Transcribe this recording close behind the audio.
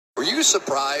Were you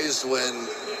surprised when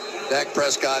Dak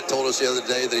Prescott told us the other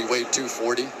day that he weighed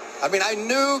 240? I mean, I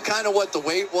knew kind of what the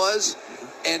weight was,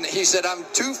 and he said, I'm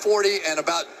 240 and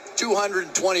about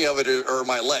 220 of it are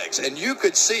my legs. And you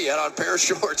could see it on a pair of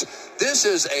shorts. This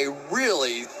is a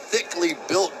really thickly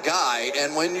built guy,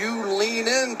 and when you lean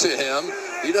into him,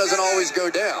 he doesn't always go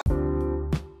down.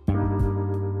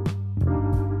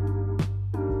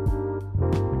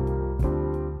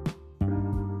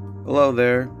 Hello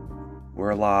there.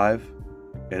 We're alive.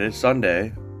 It is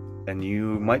Sunday, and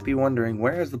you might be wondering,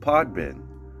 where has the pod been?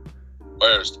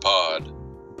 Where's the pod?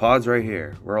 The pod's right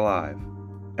here. We're alive.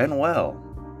 And well.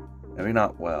 Maybe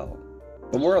not well,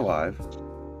 but we're alive.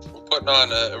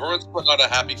 Everyone's putting on a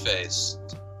happy face.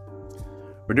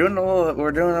 We're doing a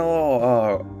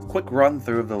little quick run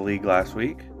through of the league last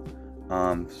week.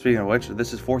 Speaking of which,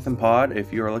 this is Fourth and Pod.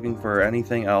 If you are looking for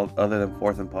anything else other than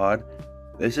Fourth and Pod,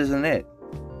 this isn't it.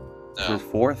 No. This is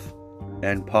Fourth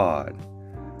and Pod.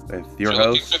 With your if you're host.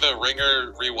 looking for the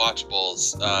Ringer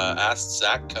rewatchables, ask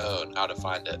Zach Cohn how to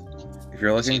find it. If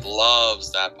you're looking, he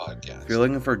loves that podcast. If you're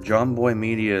looking for John Boy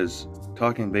Media's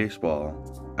Talking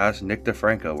Baseball, ask Nick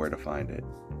DeFranco where to find it.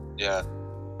 Yeah.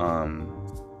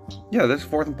 Yeah, this is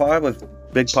Fourth and Pod with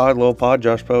Big Pod, Little Pod,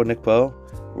 Josh Poe, Nick Poe.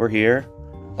 We're here,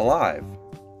 alive,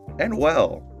 and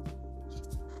well.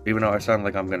 Even though I sound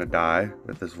like I'm gonna die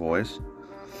with this voice.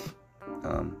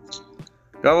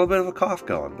 Got a little bit of a cough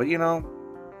going, but you know,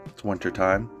 it's winter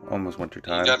time, almost winter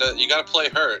time. You gotta play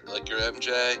hurt, like your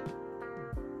MJ,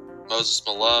 Moses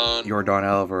Malone, Yordan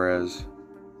Alvarez,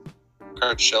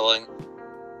 Kurt Schilling.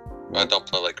 I don't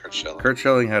play like Kurt Schilling. Kurt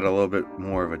Schilling had a little bit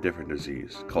more of a different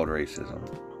disease called racism.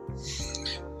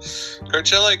 Kurt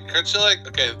Schilling.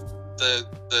 Okay,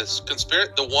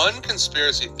 the one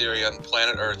conspiracy theory on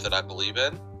planet Earth that I believe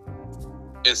in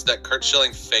is that Kurt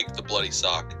Schilling faked the bloody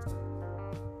sock.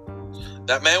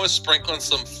 That man was sprinkling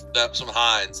some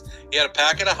Heinz. He had a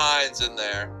packet of Heinz in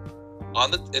there,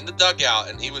 in the dugout,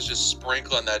 and he was just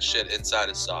sprinkling that shit inside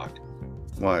his sock.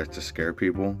 Why? To scare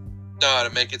people? No,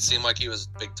 to make it seem like he was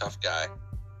a big tough guy.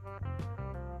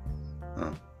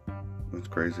 Oh, that's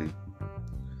crazy.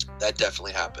 That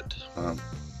definitely happened.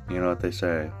 You know what they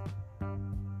say?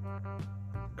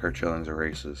 Kurt Schilling's a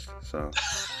racist. So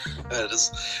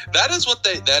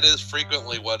that is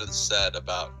frequently what is said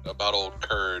about old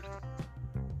Kurd.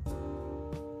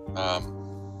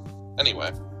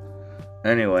 Anyway.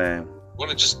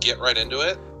 Want to just get right into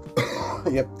it?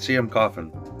 Yep. See, I'm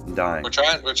coughing. I'm dying. We're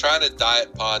trying to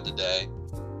diet pod today.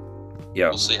 Yeah.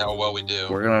 We'll see how well we do.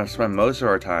 We're gonna spend most of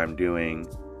our time doing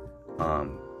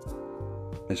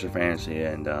Mr. Fantasy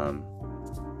and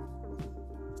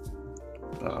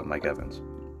Mike Evans.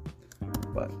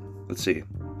 But let's see.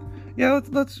 Yeah,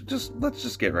 let's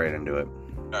just get right into it.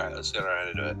 All right, let's get right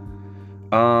into it.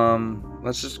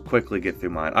 Let's just quickly get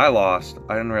through mine. I lost.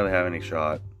 I didn't really have any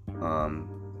shot. I'm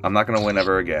not gonna win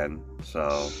ever again.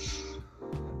 So,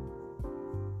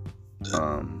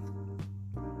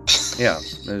 yeah.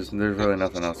 There's really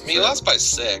nothing else to say. You lost by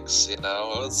 6. You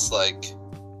know, it was like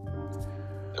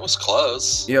it was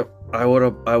close. Yep. I would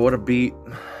have beat.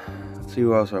 Let's see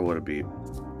who else I would have beat.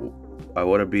 I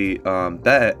would have beat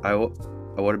Ben. I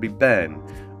would have beat Ben.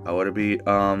 I would have beat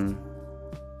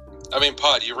I mean,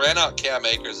 Pod, you ran out Cam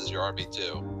Akers as your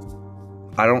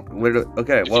RB2. I don't literally.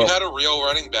 Okay, if well, you had a real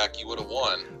running back, you would have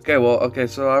won. Okay,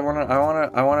 so I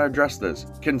wanna address this.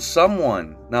 Can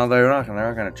someone now? They're not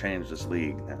gonna change this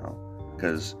league now,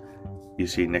 because you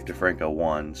see Nick DeFranco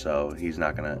won, so he's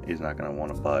not gonna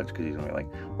want to budge, because he's gonna be like,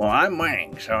 well, I'm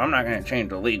winning, so I'm not gonna change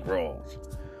the league rules.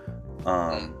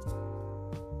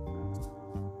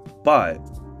 But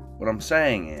what I'm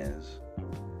saying is,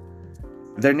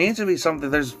 there needs to be something.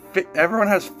 Everyone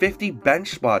has 50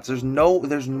 bench spots. There's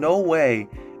no way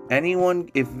anyone,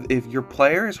 if your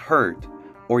player is hurt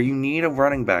or you need a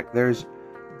running back, there's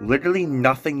literally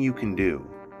nothing you can do.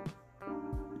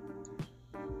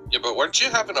 Yeah, but weren't you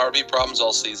having RB problems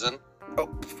all season? Oh,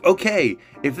 okay,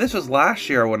 if this was last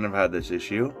year, I wouldn't have had this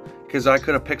issue, because I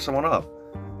could have picked someone up.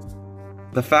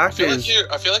 The fact is,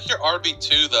 I feel like your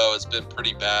RB2 though has been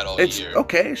pretty bad all year.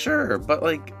 Okay, sure, but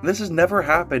like, this has never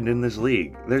happened in this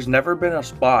league. There's never been a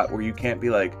spot where you can't be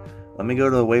like, let me go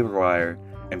to the waiver wire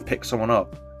and pick someone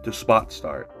up to spot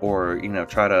start, or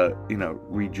try to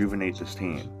rejuvenate this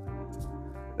team.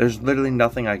 There's literally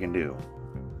nothing I can do.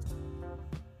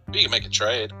 You can make a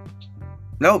trade.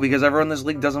 No, because everyone in this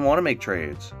league doesn't want to make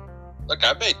trades. Look,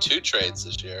 I made 2 trades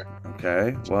this year.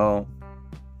 Okay, well,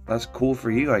 that's cool for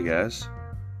you, I guess.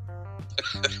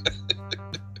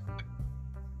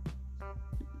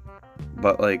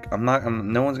 But like,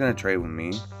 no one's gonna trade with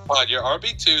me. Pod, your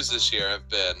RB2s this year have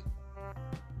been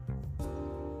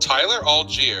Tyler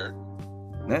Algier.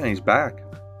 Yeah, he's back.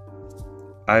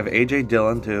 I have AJ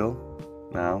Dillon too.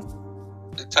 Now.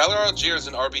 Tyler Algier is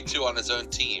an RB2 on his own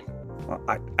team. Well,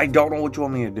 I don't know what you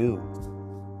want me to do.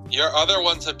 Your other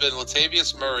ones have been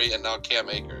Latavius Murray and now Cam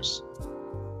Akers.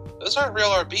 Those aren't real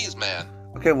RBs, man.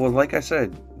 Okay, well, like I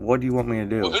said, what do you want me to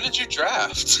do? Well, who did you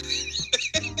draft?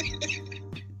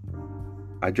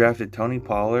 I drafted Tony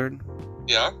Pollard.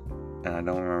 Yeah? And I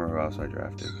don't remember who else I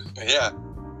drafted. Yeah.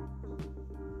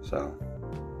 So.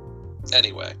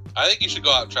 Anyway, I think you should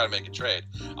go out and try to make a trade.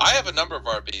 I have a number of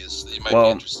RBs that you might be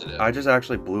interested in. I just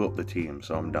actually blew up the team,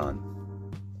 so I'm done.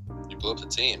 You blew up the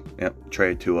team? Yep,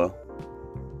 trade Tua.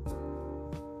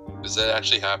 Is that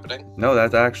actually happening? No,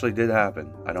 that actually did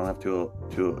happen. I don't have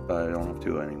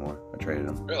Tua anymore. I traded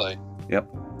him. Really? Yep.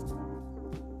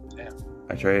 Damn.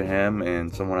 I traded him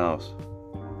and someone else.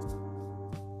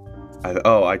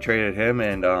 I traded him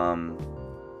and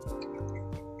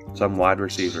some wide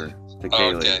receiver to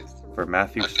Kaylee for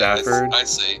Matthew Stafford. I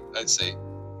see.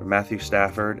 For Matthew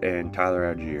Stafford and Tyler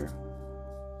Algier.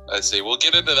 I see. We'll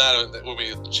get into that when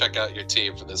we check out your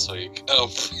team for this week.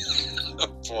 Oh, oh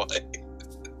boy.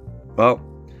 Well,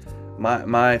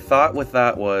 my thought with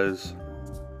that was,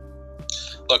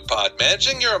 look, Pod,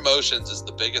 managing your emotions is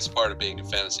the biggest part of being a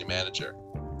fantasy manager.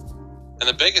 And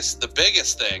the biggest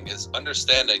thing is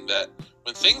understanding that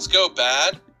when things go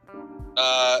bad,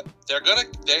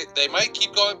 they might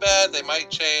keep going bad, they might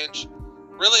change.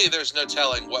 Really, there's no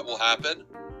telling what will happen.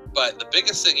 But the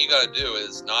biggest thing you got to do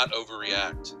is not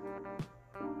overreact.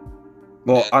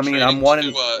 well, And I mean, I'm 1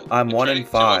 in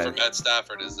 5. For Matt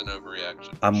Stafford is an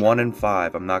overreaction. I'm 1 in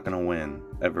 5. I'm not gonna win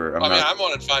ever. I'm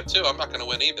 1 in 5 too. I'm not gonna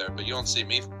win either. But you don't see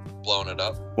me blowing it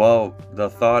up. Well, the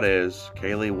thought is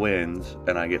Kaylee wins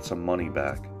and I get some money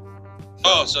back.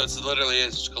 So it's literally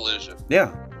is collusion.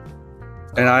 Yeah.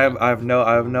 And I have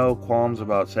no qualms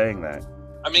about saying that.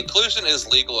 I mean, collusion is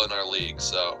legal in our league,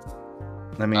 so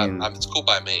I mean, it's cool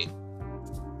by me.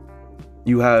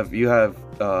 you have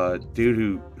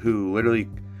dude who literally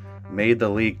made the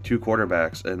league 2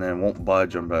 quarterbacks and then won't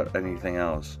budge about anything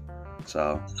else.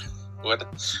 So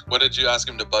What did you ask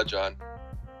him to budge on?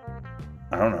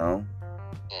 I don't know.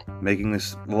 Making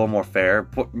this a little more fair,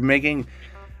 making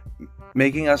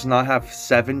us not have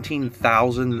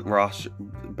 17,000 roster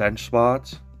bench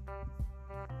spots.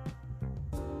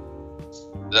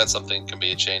 That's something can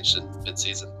be changed in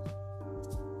mid-season.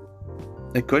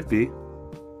 It could be.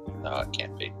 No, it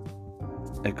can't be.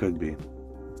 It could be.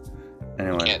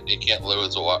 Anyway. You can't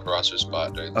lose a roster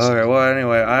spot during the Okay, season. well,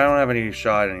 anyway, I don't have any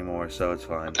shot anymore, so it's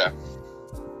fine. Okay.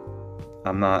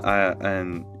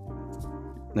 And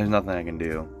there's nothing I can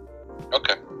do.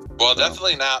 Okay. Well, So.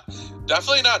 definitely not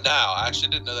now. I actually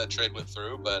didn't know that trade went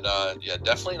through, but yeah,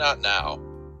 definitely not now.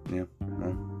 Yeah.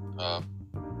 Well,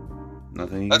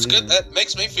 nothing you That's can do. good. That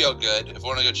makes me feel good if I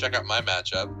want to go check out my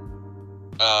matchup.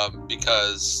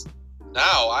 Because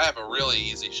now I have a really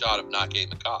easy shot of not getting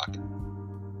the cock.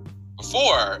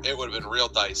 Before, it would have been real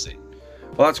dicey.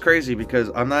 Well, that's crazy because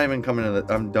I'm not even coming to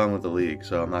I'm done with the league,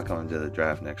 so I'm not coming to the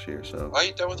draft next year, so. Why are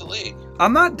you done with the league?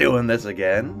 I'm not doing this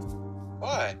again.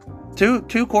 Why? Two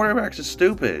quarterbacks is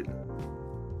stupid.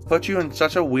 Put you in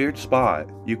such a weird spot.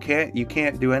 You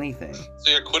can't do anything. So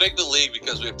you're quitting the league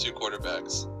because we have 2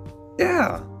 quarterbacks.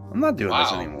 Yeah. I'm not doing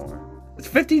this Wow. anymore. It's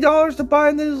 $50 to buy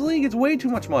into this league. It's way too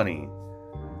much money.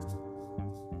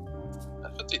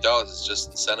 $50 is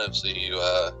just incentive, so you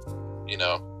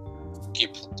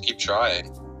keep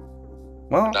trying.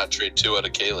 Well, Not trade 2 out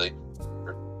of Kaylee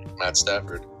for Matt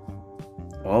Stafford.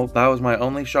 well, that was my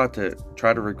only shot to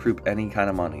try to recoup any kind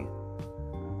of money.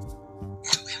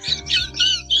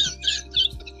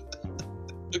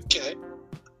 Okay.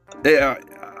 Yeah,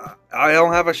 I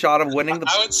don't have a shot of winning the.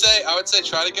 I would say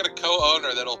try to get a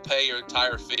co-owner that'll pay your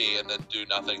entire fee and then do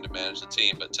nothing to manage the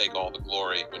team, but take all the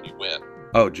glory when you win.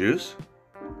 Oh, Juice?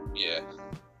 Yeah.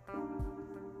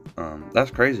 That's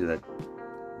crazy that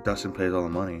Dustin pays all the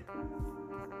money.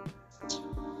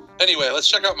 Anyway, let's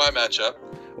check out my matchup.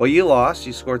 Well, you lost.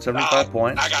 You scored 75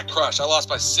 points. I got crushed. I lost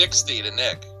by 60 to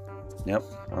Nick. Yep.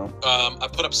 Well, I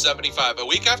put up 75. A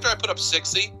week after I put up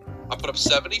 60, I put up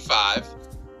 75.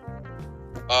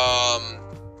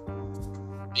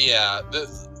 Yeah,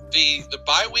 the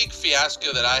bye week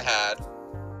fiasco that I had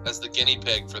as the guinea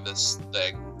pig for this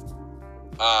thing,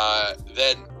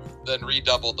 then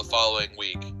redoubled the following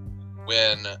week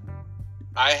when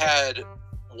I had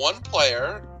one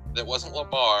player that wasn't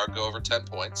Lamar go over 10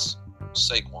 points,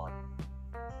 Saquon.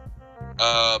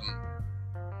 I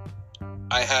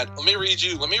had let me read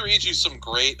you some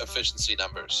great efficiency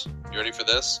numbers. You ready for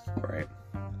this? right.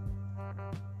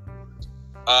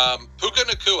 Puka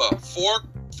Nacua,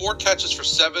 4 catches for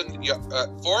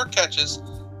 4 catches,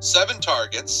 7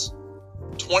 targets,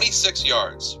 26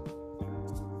 yards.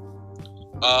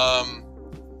 And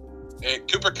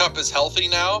Cooper Kupp is healthy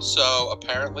now, so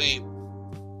apparently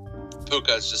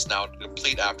Puka is just now a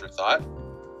complete afterthought.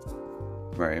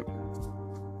 Right.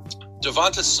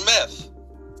 Devonta Smith.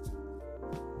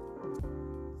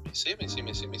 Let me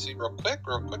see. Real quick.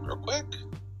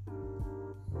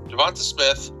 Devonta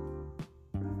Smith.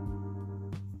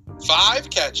 5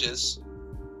 catches,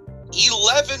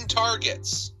 11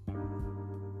 targets.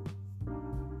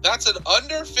 That's an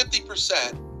under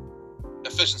 50%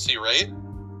 efficiency rate.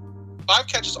 5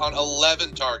 catches on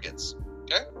 11 targets.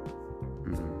 Okay?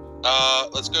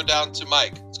 Let's go down to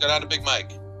Mike. Let's go down to Big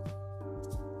Mike.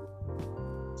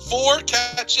 4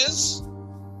 catches,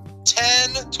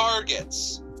 10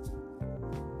 targets.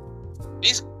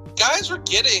 These guys were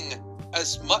getting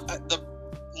as much the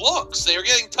looks. They were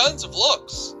getting tons of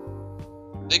looks.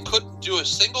 They couldn't do a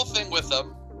single thing with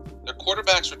them. Their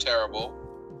quarterbacks were terrible.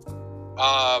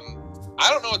 I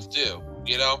don't know what to do.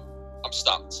 You know, I'm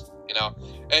stumped. You know,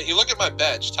 and you look at my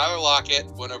bench. Tyler Lockett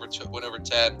went over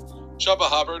 10. Chuba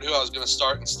Hubbard, who I was going to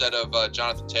start instead of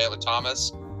Jonathan Taylor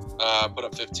Thomas, put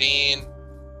up 15.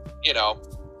 You know,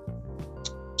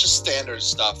 just standard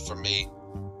stuff for me.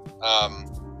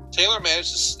 Taylor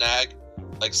managed to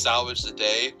salvage the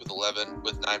day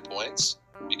with 9 points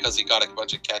because he got a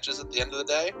bunch of catches at the end of the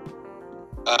day.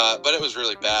 But it was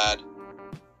really bad.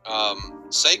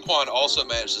 Saquon also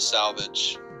managed to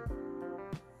salvage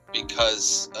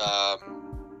because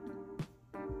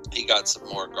he got some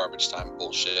more garbage time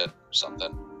bullshit or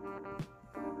something.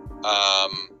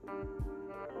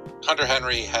 Hunter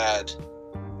Henry had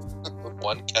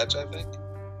 1 catch, I think.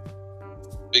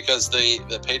 Because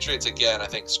the Patriots again, I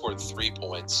think, scored 3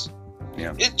 points.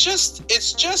 Yeah.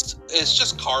 It's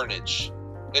just carnage.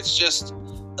 It's just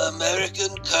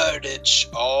American carnage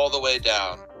all the way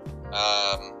down.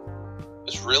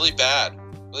 It's really bad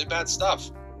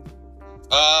stuff.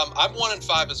 I'm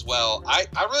 1-5 as well. I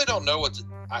really don't know what to.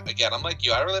 Again, I'm like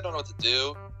you. I really don't know what to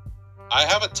do. I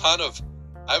have a ton of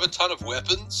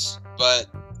weapons, but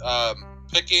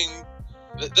picking.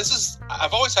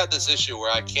 I've always had this issue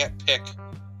where I can't pick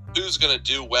who's going to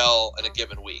do well in a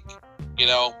given week. You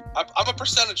know, I'm a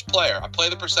percentage player. I play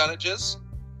the percentages.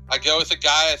 I go with the guy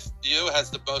I view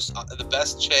has the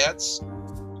best chance,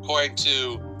 according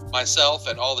to myself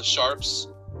and all the sharps,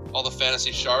 all the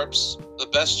fantasy sharps, the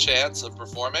best chance of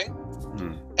performing.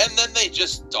 And then they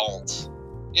just don't.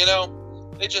 You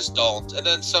know, they just don't. And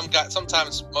then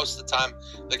sometimes, most of the time,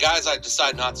 the guys I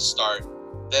decide not to start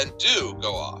then do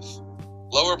go off.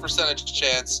 Lower percentage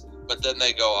chance, but then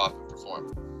they go off and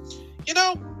perform. You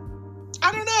know,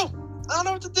 I don't know. I don't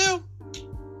know what to do.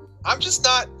 I'm just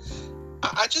not.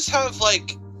 I just have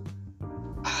like.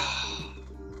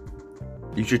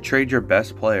 You should trade your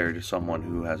best player to someone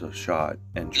who has a shot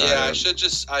and try. Yeah, I should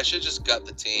just gut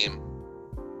the team.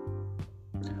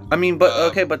 I mean,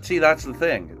 but see, that's the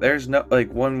thing. There's no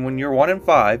when you're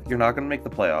 1-5, you're not going to make the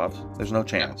playoffs. There's no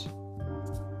chance.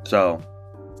 So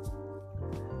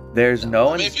there's no.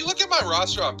 I mean, if you look at my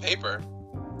roster on paper,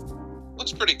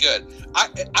 looks pretty good.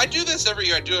 I do this every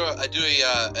year. I do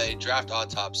a draft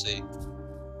autopsy,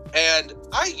 and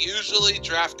I usually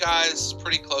draft guys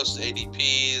pretty close to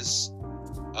ADPs.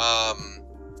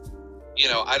 You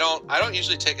know, I don't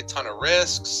usually take a ton of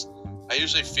risks. I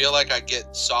usually feel like I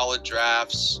get solid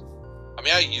drafts. I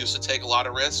mean, I used to take a lot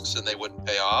of risks and they wouldn't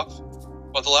pay off,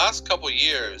 but the last couple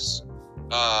years,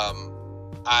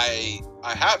 I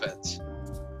haven't.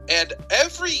 And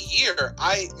every year,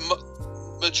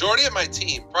 majority of my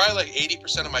team, probably like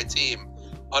 80% of my team,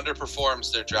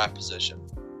 underperforms their draft position.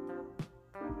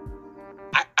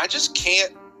 I just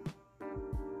can't.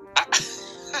 I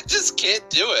just can't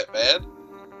do it, man.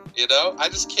 You know, I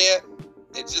just can't.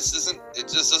 It just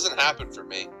doesn't happen for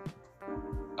me.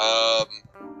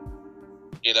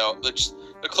 You know,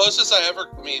 the closest I ever.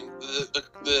 I mean,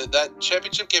 that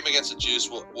championship game against the Juice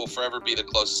will forever be the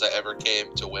closest I ever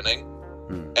came to winning.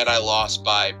 And I lost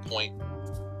by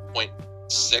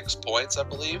 0.6 points, I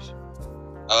believe.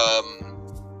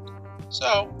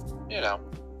 So, you know,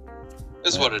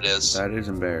 is what it is. That is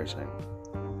embarrassing.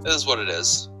 It is what it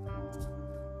is.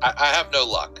 I have no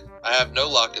luck. I have no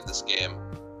luck in this game.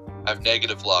 I have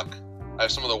negative luck. I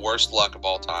have some of the worst luck of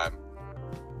all time.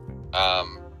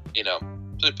 You know,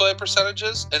 so we play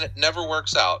percentages, and it never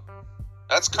works out.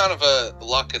 That's kind of a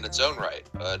luck in its own right,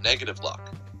 negative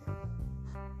luck.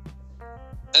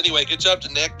 Anyway, good job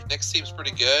to Nick. Nick's team's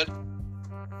pretty good.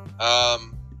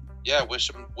 Yeah, wish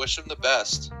him the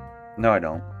best. No, I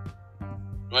don't. You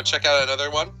want to check out another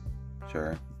one?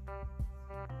 Sure.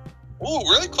 Ooh,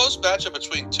 really close matchup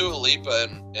between Tua Lipa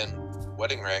and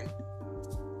Wedding Ring.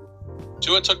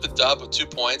 Tua took the dub with 2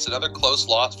 points. Another close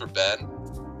loss for Ben.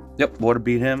 Yep, would have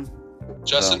beat him.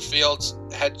 Justin Fields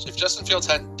if Justin Fields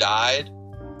hadn't died,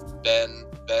 Ben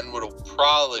would have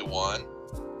probably won.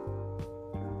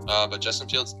 But Justin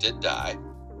Fields did die.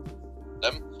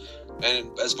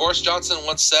 And as Boris Johnson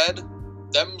once said,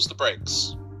 them's the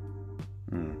breaks.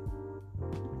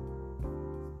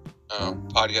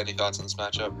 Pod, you got any thoughts on this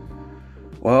matchup?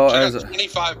 Well, She got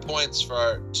 25 points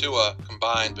for Tua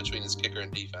combined between his kicker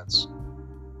and defense.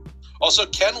 Also,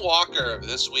 Ken Walker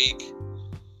this week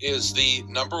is the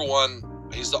number one.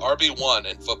 He's the RB1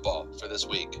 in football for this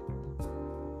week.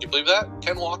 You believe that?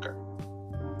 Ken Walker.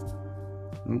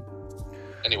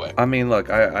 Anyway. I mean, look,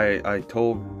 I've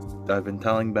been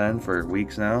telling Ben for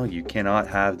weeks now, you cannot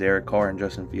have Derek Carr and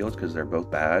Justin Fields because they're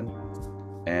both bad.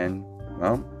 And,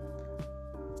 well,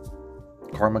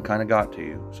 karma kind of got to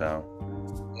you, so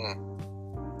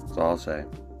that's all I'll say.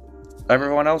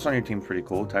 Everyone else on your team's pretty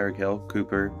cool. Tyreek Hill,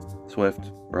 Cooper,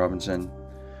 Swift, Robinson.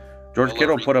 George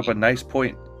Kittle put up a nice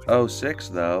 .06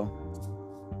 though.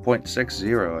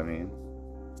 .60, I mean.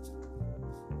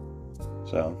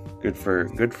 So good for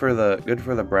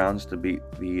the Browns to beat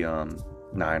the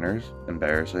Niners.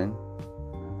 Embarrassing.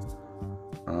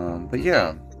 But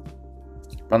yeah.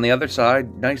 On the other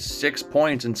side, nice 6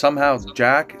 points, and somehow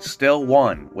Jack still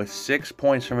won with 6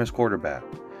 points from his quarterback.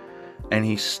 And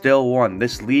he still won.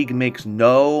 This league makes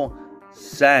no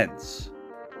sense.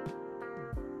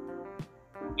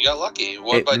 You got lucky. You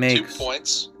won by 2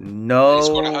 points. No. He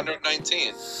scored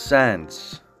 119.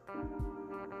 Sense.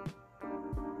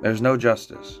 There's no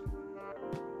justice.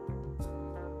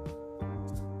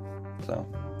 So.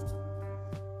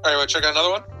 All right, want to check out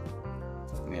another one?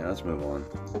 Yeah, let's move on.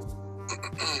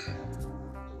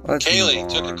 Kaylee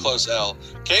took a close L.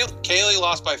 Kaylee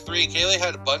lost by 3. Kaylee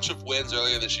had a bunch of wins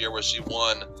earlier this year where she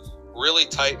won really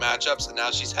tight matchups, and now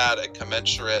she's had a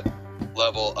commensurate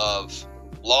level of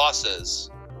losses.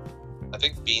 I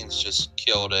think Beans just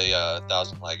killed a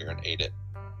 1,000-legger and ate it.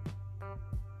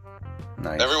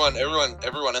 Nice. Everyone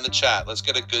in the chat, let's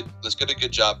get a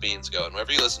good job Beans going.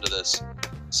 Whenever you listen to this,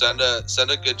 send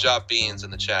a good job Beans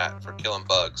in the chat for killing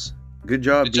bugs. Good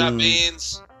job, Good job,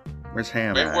 Beans. Where's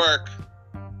Ham? Great work.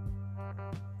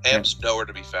 Ham's nowhere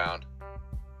to be found.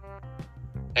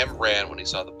 Ham ran when he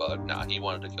saw the bug. Nah, he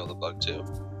wanted to kill the bug too.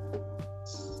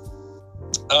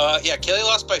 Yeah, Kaylee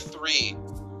lost by 3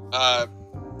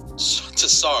 to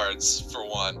Sards for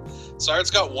 1. Sards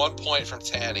got 1 point from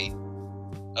Tanny.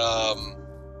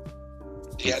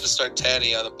 He had to start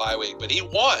Tanny on the bye week, but he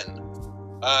won.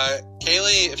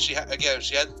 Kaylee, if she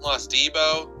hadn't lost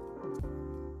Debo,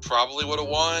 probably would have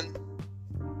won.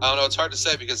 I don't know. It's hard to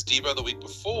say because Debo the week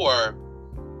before,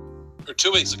 or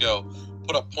 2 weeks ago,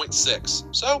 put up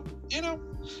 0.6. So,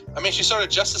 I mean, she started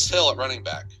Justice Hill at running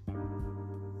back.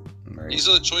 Right. These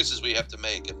are the choices we have to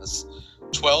make in this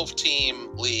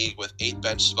 12-team league with 8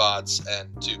 bench spots and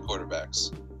 2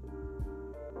 quarterbacks.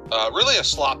 Really a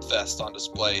slop fest on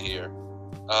display here.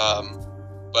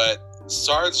 But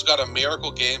Sard's got a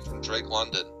miracle game from Drake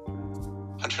London.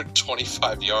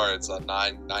 125 yards on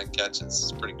 9 catches.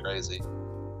 It's pretty crazy.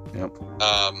 Yep.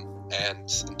 And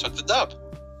took the dub.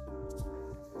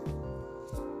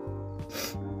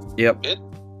 Yep. Pid?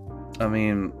 I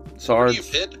mean, Sarge. You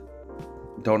Pid?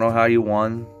 Don't know how you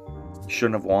won.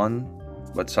 Shouldn't have won,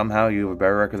 but somehow you have a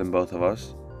better record than both of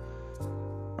us.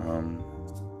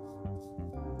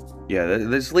 Yeah,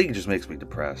 this league just makes me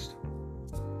depressed.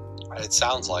 It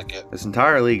sounds like it. This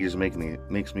entire league just makes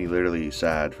me literally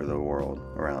sad for the world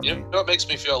around me. You know what makes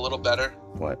me feel a little better?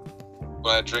 What?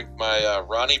 When I drink my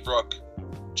Ronnie Brook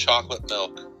chocolate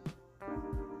milk.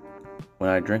 When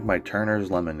I drink my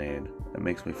Turner's lemonade, it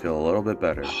makes me feel a little bit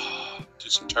better.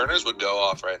 Dude, some Turners would go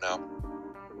off right now.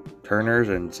 Turner's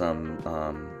and some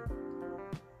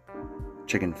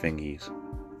chicken fingies.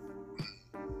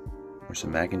 Or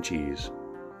some mac and cheese.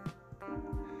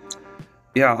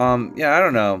 Yeah, I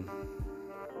don't know.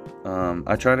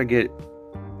 I try to get...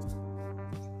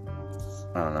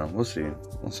 I don't know. We'll see.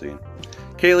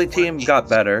 Kaylee team got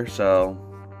better, so...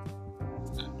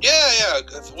 Yeah.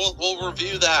 We'll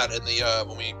review that in the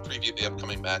when we preview the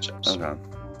upcoming matchups.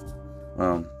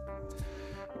 Okay.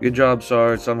 Good job,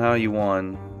 Sarge. Somehow you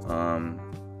won.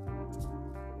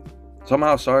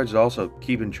 Somehow Sarge is also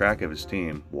keeping track of his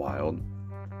team. Wild.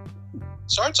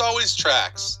 Sarge always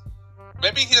tracks.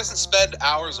 Maybe he doesn't spend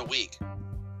hours a week.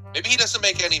 Maybe he doesn't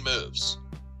make any moves.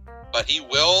 But he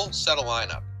will set a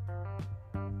lineup.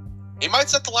 He might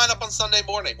set the lineup on Sunday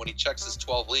morning when he checks his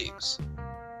 12 leagues.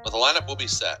 But the lineup will be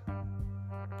set.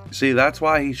 See, that's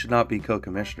why he should not be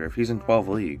co-commissioner if he's in 12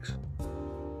 leagues.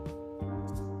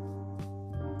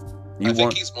 I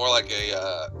think he's more like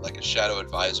a shadow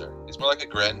advisor. He's more like a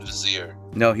Grand Vizier.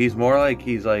 No, he's like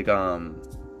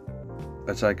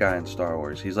that's that guy in Star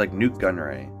Wars. He's like Newt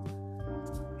Gunray.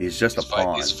 He's just a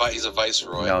pawn. He's a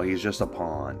viceroy. No, he's just a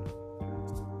pawn.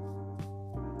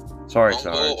 Sorry,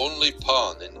 Sarge. Only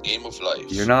pawn in Game of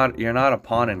Life. You're not a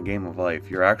pawn in Game of Life.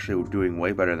 You're actually doing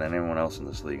way better than anyone else in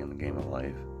this league in the Game of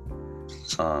Life.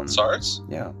 Sarge?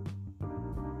 Yeah.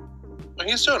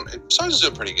 Sarge is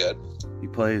doing pretty good. He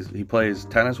plays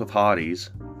tennis with hotties.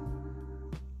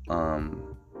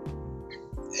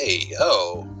 Hey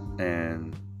yo.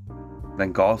 And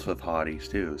then golfs with hotties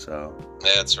too. So.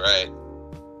 That's right.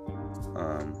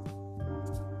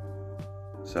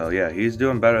 So yeah, he's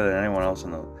doing better than anyone else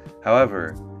in the.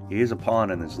 However, he is a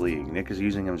pawn in this league. Nick is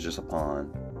using him as just a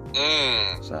pawn.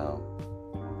 So.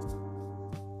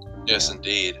 Yes, yeah.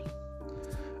 indeed.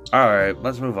 All right,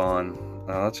 let's move on.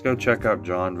 Let's go check out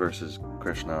John versus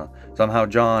Krishna. Somehow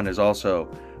John is also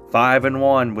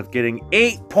 5-1 with getting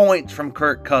 8 points from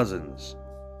Kirk Cousins.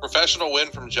 Professional win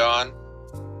from John.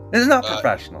 This is not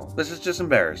professional. This is just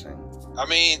embarrassing. I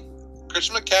mean,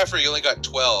 Christian McCaffrey only got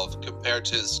 12 compared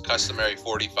to his customary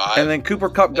 45. And then Cooper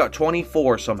Kupp got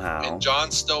 24 somehow. And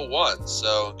John still won,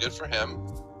 so good for him.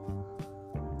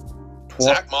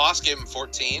 Zach Moss gave him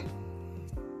 14.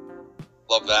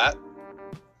 Love that.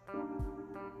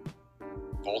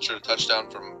 Vulture touchdown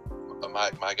from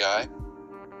my guy.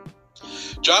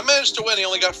 John managed to win. He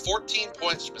only got 14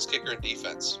 points from his kicker and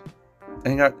defense.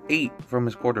 And he got 8 from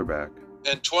his quarterback.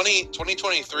 And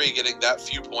 2023, getting that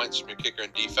few points from your kicker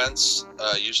and defense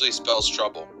usually spells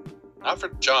trouble. Not for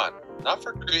John. Not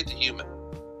for Create the Human.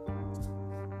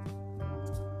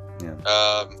 Yeah.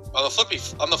 On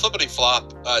the flippity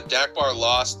flop, Dak Bar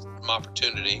lost an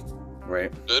opportunity.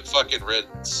 Right. Good fucking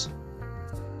riddance.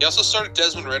 He also started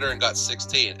Desmond Ridder and got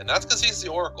 16, and that's because he's the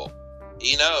Oracle.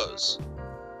 He knows.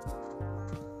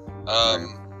 Right.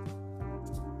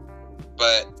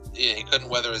 But yeah, he couldn't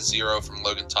weather a 0 from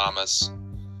Logan Thomas.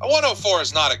 A 104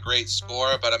 is not a great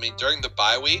score, but I mean, during the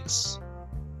bye weeks,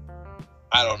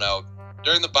 I don't know.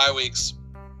 During the bye weeks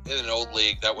in an old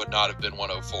league, that would not have been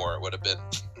 104. It would have been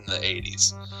in the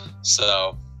 80s.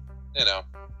 So, you know,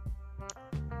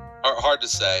 hard to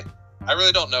say. I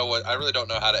really don't know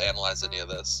how to analyze any of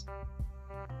this.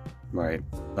 Right.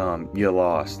 You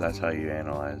lost. That's how you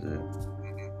analyze it.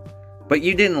 Mm-hmm. But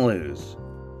you didn't lose.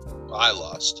 I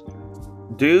lost.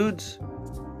 Dudes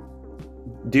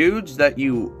that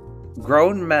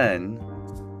grown men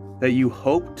that you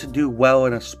hope to do well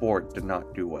in a sport did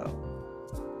not do well.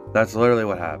 That's literally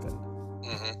what happened.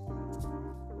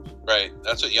 Mm-hmm. Right.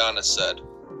 That's what Giannis said.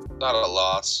 Not a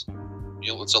loss.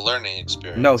 It's a learning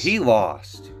experience. No, he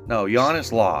lost. No,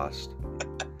 Giannis lost.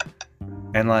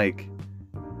 And like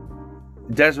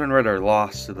Desmond Ridder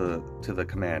lost to the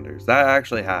Commanders. That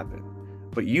actually happened.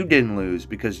 But you didn't lose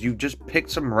because you just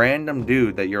picked some random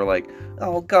dude that you're like,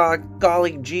 oh god,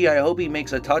 golly gee, I hope he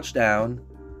makes a touchdown.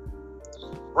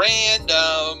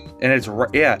 Random. And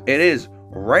it is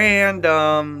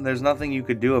random. There's nothing you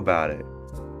could do about it.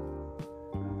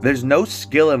 There's no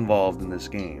skill involved in this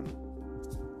game.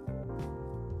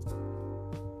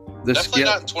 Definitely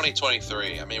not in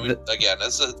 2023. I mean, again,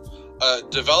 it's a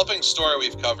developing story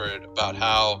we've covered about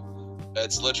how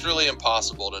it's literally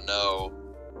impossible to know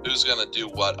who's going to do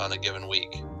what on a given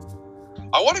week.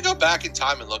 I want to go back in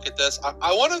time and look at this.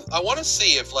 I want to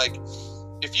see if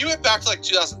you went back to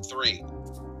 2003,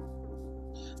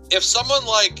 if someone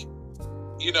like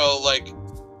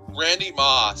Randy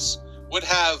Moss would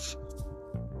have,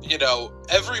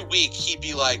 every week he'd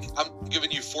be like, I'm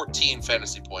giving you 14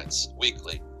 fantasy points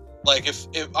weekly. Like if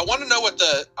I want to know what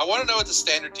the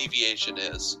standard deviation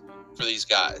is for these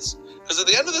guys, because at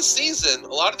the end of the season, a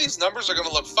lot of these numbers are going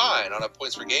to look fine on a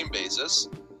points per game basis,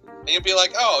 and you'll be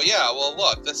like, oh yeah, well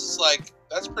look, this is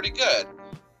that's pretty good.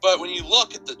 But when you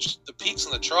look at the peaks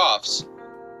and the troughs,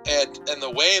 and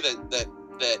the way that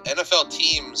NFL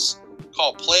teams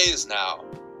call plays now,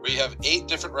 where you have 8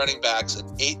 different running backs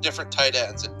and 8 different tight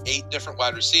ends and 8 different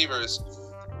wide receivers,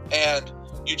 and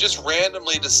you just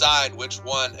randomly decide which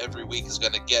one every week is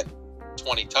going to get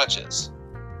 20 touches,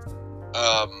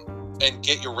 and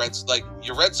get your red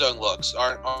zone looks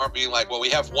aren't being like, well, we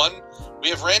have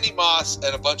Randy Moss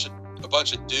and a bunch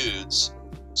of dudes,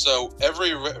 so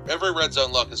every red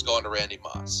zone look is going to Randy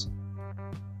Moss.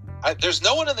 There's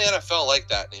no one in the NFL like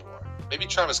that anymore. Maybe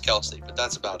Travis Kelce, but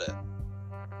that's about it.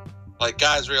 Like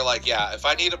guys where you're like, yeah, if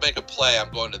I need to make a play,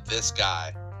 I'm going to this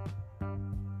guy.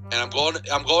 And I'm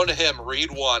going to him,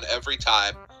 read one every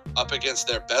time, up against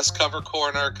their best cover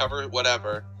corner, cover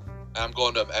whatever. And I'm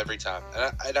going to him every time.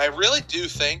 And I really do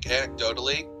think,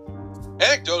 anecdotally,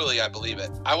 Anecdotally, I believe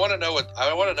it. I want to know what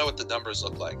the numbers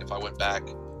look like if I went back.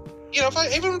 If I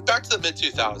even went back to the mid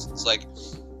 2000s,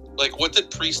 like what did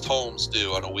Priest Holmes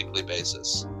do on a weekly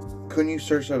basis? Couldn't you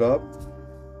search that up?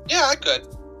 Yeah, I could.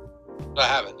 But I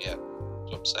haven't yet.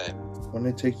 That's what I'm saying. Wouldn't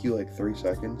it take you like 3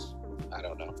 seconds? I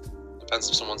don't know. Depends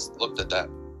if someone's looked at that.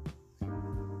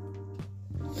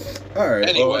 All right.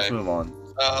 Anyway, well, let's move on.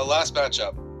 Last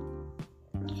matchup.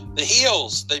 The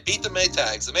Heels, they beat the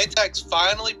Maytags. The Maytags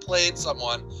finally played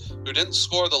someone who didn't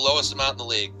score the lowest amount in the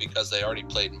league because they already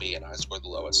played me and I scored the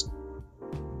lowest.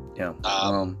 Yeah.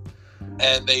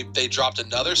 And they dropped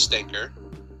another stinker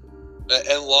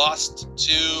and lost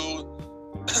to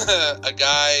a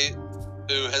guy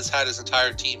who has had his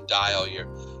entire team die all year.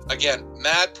 Again,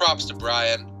 mad props to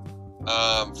Brian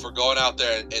for going out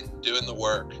there and doing the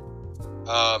work.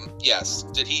 Yes.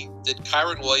 Did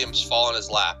Kyron Williams fall in his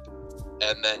lap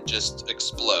and then just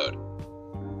explode?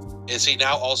 Is he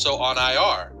now also on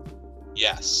IR?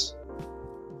 Yes.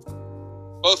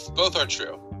 Both are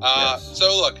true. Yes.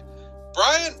 So look,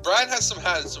 Brian had some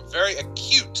very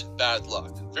acute bad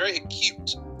luck. Very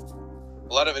acute.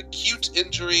 A lot of acute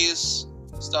injuries,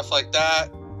 stuff like that.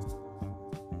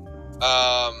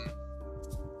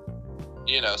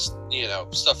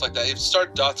 Stuff like that. He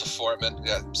started Dota Fortman,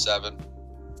 got 7.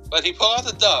 But he pulled out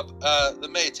the dub, the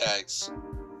Maytags.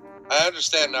 I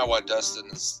understand now why Dustin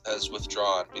has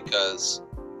withdrawn, because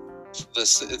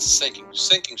it's a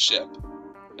sinking ship.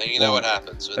 And you know what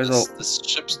happens when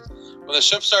the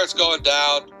ship starts going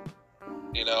down,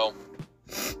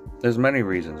 There's many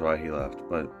reasons why he left,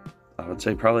 but I would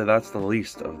say probably that's the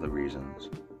least of the reasons.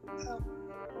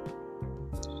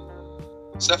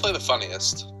 It's definitely the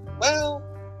funniest. Well,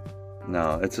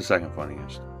 no, it's the second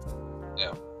funniest.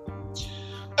 Yeah.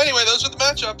 Anyway, those are the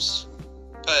matchups.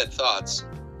 Ped, thoughts?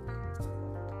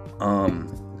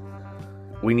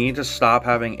 We need to stop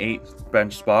having 8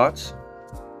 bench spots,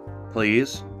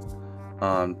 please.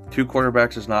 2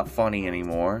 quarterbacks is not funny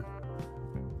anymore.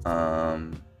 It's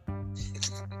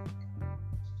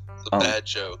a bad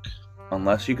joke.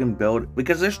 Unless you can build,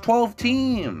 because there's 12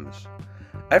 teams.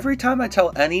 Every time I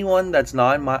tell anyone that's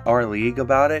not in our league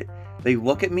about it, they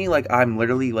look at me like I'm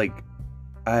literally like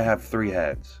I have 3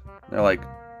 heads. They're like,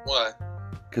 why?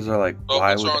 Because they're like, well,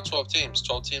 why what's would... wrong with 12 teams?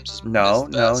 12 teams is No,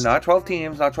 the best. not 12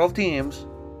 teams. Not 12 teams.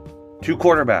 2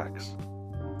 quarterbacks.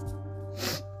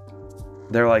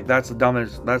 They're like, that's the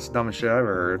dumbest shit I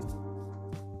ever heard.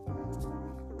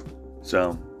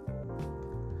 So,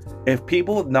 if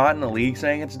people not in the league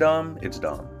saying it's dumb, it's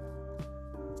dumb.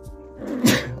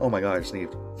 Oh my god, I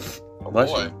sneezed. Oh, Bless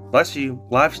boy. you. Bless you.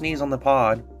 Live sneeze on the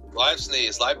pod. Live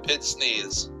sneeze. Live pit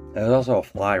sneeze. There's also a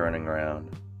fly running around.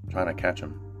 I'm trying to catch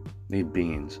him. Need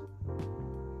beans.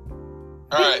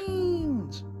 Alright.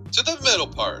 Beans! To the middle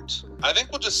part. I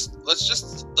think let's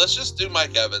just do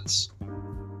Mike Evans.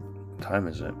 What time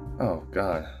is it? Oh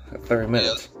god. 30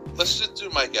 minutes. Yeah, let's just do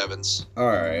Mike Evans.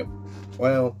 Alright.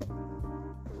 Well,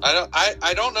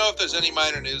 I don't know if there's any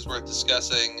minor news worth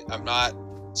discussing.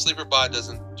 SleeperBot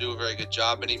doesn't do a very good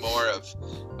job anymore of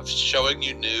showing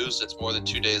you news that's more than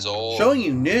 2 days old. showing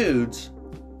you nudes?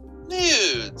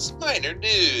 Nudes. Minor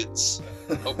nudes.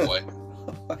 Oh boy.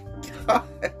 Oh my god.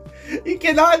 You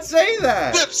cannot say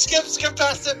that. Skip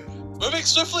past it. Moving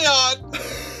swiftly on.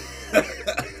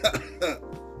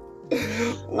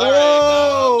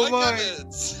 Whoa, Mike my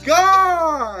Evans.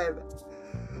 god.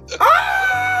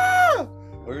 Ah!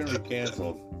 We're gonna be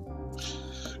canceled.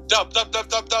 Dump.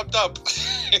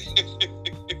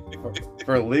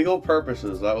 For legal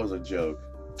purposes, that was a joke.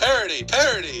 Parody. A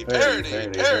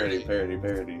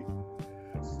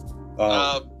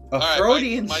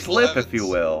Freudian Mike slip, Evans. if you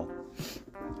will.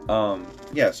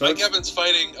 Yeah. So Mike Evans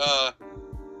fighting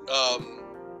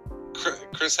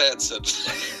Chris Hansen.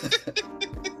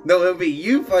 No, it would be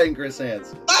you fighting Chris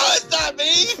Hansen. Oh, it's not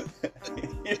me.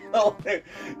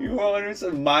 You want to do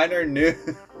some minor news?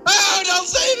 Oh, don't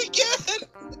say it again.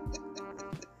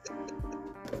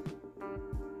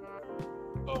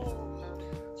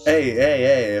 Hey,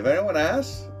 if anyone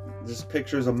asks, just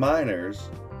pictures of miners,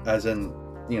 as in,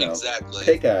 Exactly.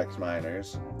 pickaxe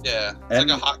miners. Yeah, it's like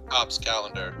a Hot Cops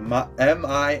calendar. MINER.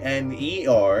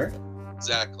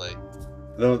 Exactly.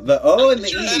 The O and the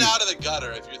Get your E. head out of the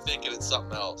gutter if you're thinking it's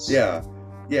something else. Yeah,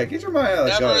 get your mind out of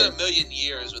the Never gutter. in a million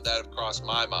years would that have crossed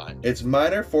my mind. It's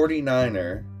minor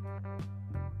 49er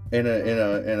in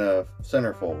a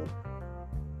centerfold.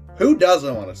 Who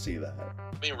doesn't want to see that?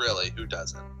 I mean, really, who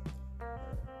doesn't?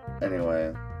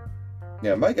 Anyway,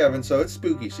 yeah, Mike Evans. So it's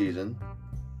spooky season.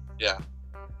 Yeah.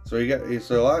 So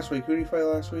last week, who did he fight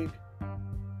last week?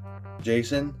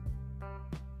 Jason,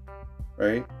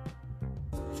 right?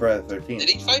 Friday the 13th. Did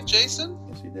he fight Jason?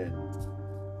 Yes, he did.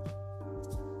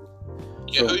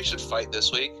 You know who you should fight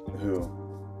this week? Who?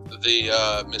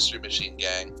 The Mystery Machine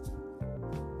Gang.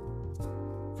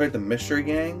 Fight the Mystery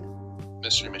Gang?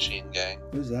 Mystery Machine Gang.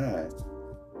 Who's that?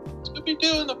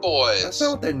 Scooby-Doo and the boys. That's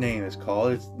not what their name is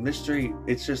called. It's Mystery.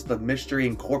 It's just the Mystery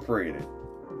Incorporated.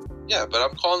 Yeah, but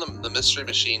I'm calling them the Mystery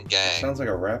Machine Gang. Sounds like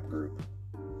a rap group.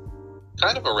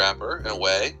 Kind of a rapper, in a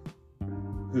way.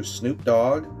 Who's Snoop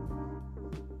Dogg?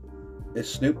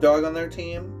 Is Snoop Dogg on their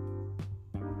team?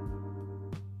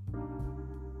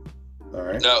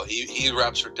 Alright. No, he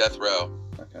raps for Death Row.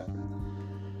 Okay.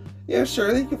 Yeah,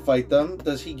 sure, they can fight them.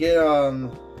 Does he get, I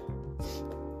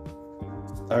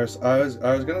was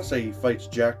gonna say he fights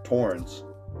Jack Torrance.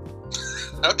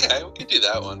 Okay, we can do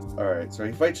that one. Alright, so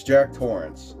he fights Jack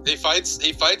Torrance. He fights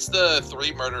the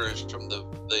three murderers from the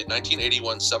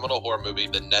 1981 seminal horror movie,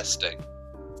 The Nesting.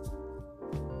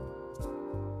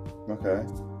 Okay.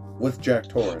 With Jack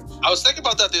Torrance. I was thinking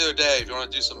about that the other day. If you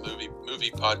want to do some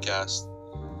movie podcast,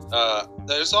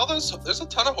 there's a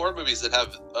ton of horror movies that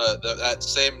have that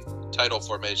same title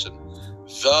formation.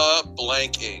 The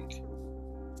Blanking,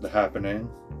 The Happening.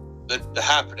 the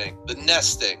Happening, The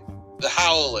Nesting, The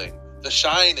Howling, The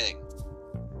Shining,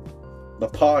 The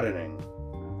Pottening.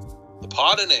 The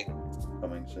Pottening,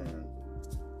 Coming soon.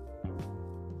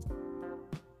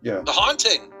 Yeah. The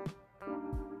Haunting.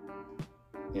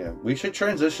 Yeah. We should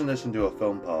transition this into a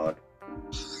film pod.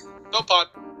 No pod.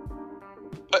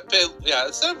 But Pid, yeah,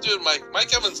 instead of doing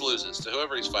Mike Evans loses to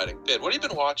whoever he's fighting. Pid, what have you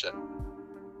been watching?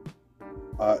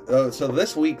 So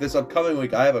this upcoming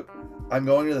week, I'm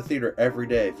going to the theater every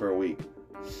day for a week.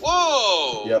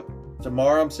 Whoa! Yep.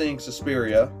 Tomorrow I'm seeing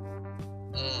Suspiria.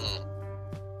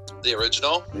 The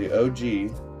original? The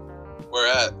OG.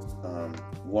 Where at?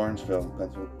 Lawrenceville,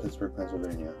 Pittsburgh,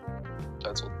 Pennsylvania.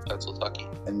 Pennsylvania.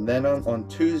 And then on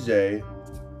Tuesday,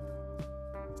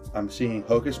 I'm seeing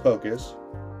Hocus Pocus.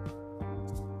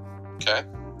 Okay.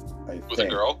 With a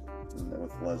girl?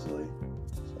 With Leslie.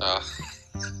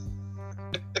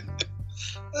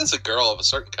 That's a girl of a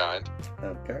certain kind.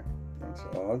 Okay. That's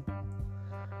odd.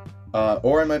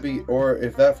 Or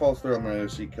if that falls through, I'm going to go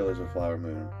see Killers of the Flower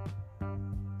Moon.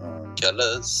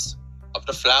 Killers of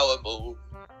the Flower Moon.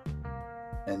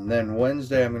 And then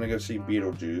Wednesday, I'm going to go see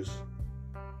Beetlejuice.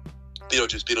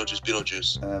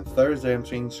 Beetlejuice. And then Thursday, I'm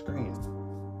seeing Scream.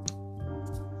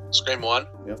 Scream 1?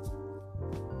 Yep.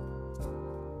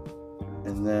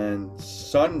 And then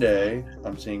Sunday,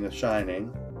 I'm seeing The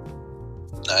Shining.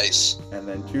 Nice. And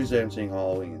then Tuesday, I'm seeing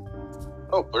Halloween.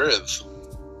 Oh, Briv.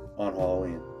 On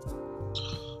Halloween.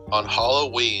 On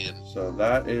Halloween. So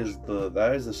that is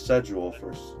the schedule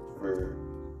for.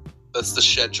 That's the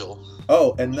schedule.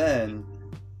 Oh, and then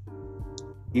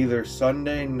either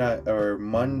Sunday night or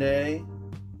Monday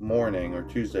morning or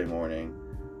Tuesday morning,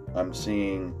 I'm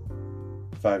seeing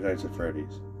Five Nights at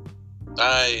Freddy's.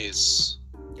 Nice.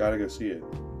 Gotta go see it.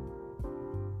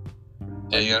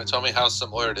 Yeah, you gotta tell me how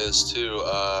similar it is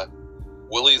to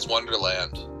Willy's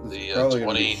Wonderland, the Probably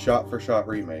gonna be shot-for-shot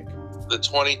remake. The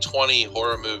 2020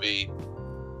 horror movie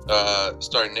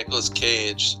starring Nicolas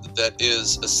Cage that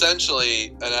is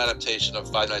essentially an adaptation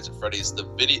of Five Nights at Freddy's, the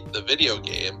video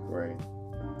game, right?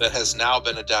 That has now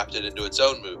been adapted into its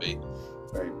own movie.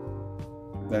 Right.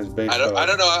 That's based. I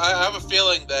don't know. I have a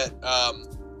feeling that I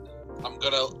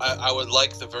would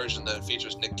like the version that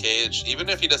features Nick Cage, even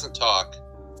if he doesn't talk,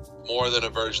 more than a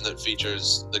version that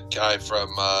features the guy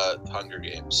from Hunger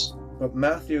Games. But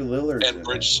Matthew Lillard's and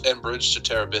Bridge to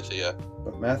Terabithia.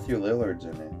 But Matthew Lillard's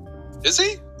in it. Is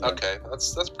he? Yeah. Okay,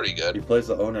 that's pretty good. He plays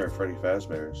the owner of Freddy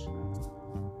Fazbear's.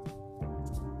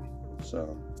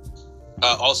 So.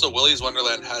 Also, Willy's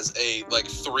Wonderland has a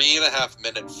 3.5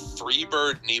 minute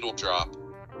Freebird needle drop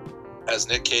as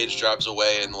Nick Cage drives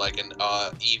away in an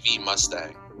EV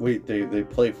Mustang. Wait, they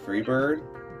play Freebird?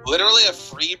 Literally a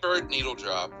Freebird needle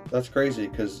drop. That's crazy,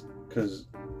 because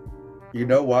you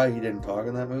know why he didn't talk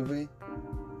in that movie?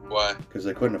 Why? Because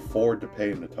they couldn't afford to pay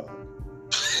him to talk.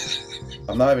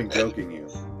 I'm not even joking you.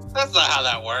 That's not how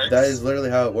that works. That is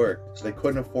literally how it worked. They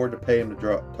couldn't afford to pay him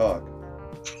to talk.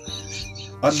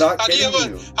 I'm not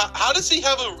kidding you. How does he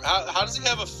have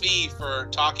a fee for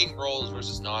talking roles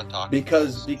versus non-talking?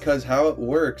 Because how it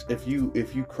works, if you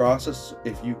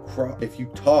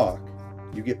talk,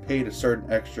 you get paid a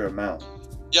certain extra amount.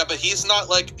 Yeah, but he's not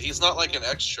like an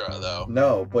extra though.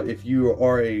 No, but if you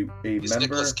are a he's member,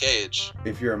 Nicolas Cage.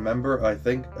 If you're a member, I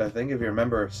think if you're a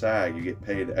member of SAG, you get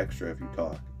paid extra if you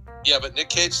talk. Yeah, but Nick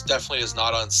Cage definitely is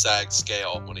not on SAG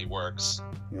scale when he works.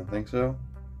 You don't think so?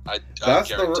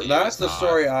 That's the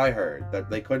story I heard, that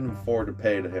they couldn't afford to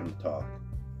pay to him to talk.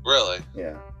 Really?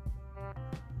 Yeah.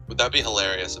 Would that be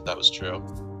hilarious if that was true?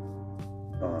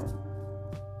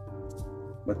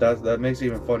 But that makes it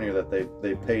even funnier that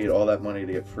they paid all that money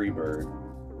to get Freebird.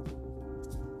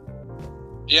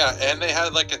 Yeah, and they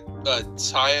had like a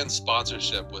tie-in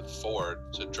sponsorship with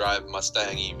Ford to drive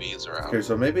Mustang EVs around. Okay,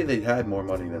 so maybe they had more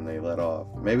money than they let off.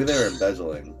 Maybe they were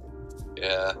embezzling.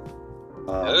 Yeah.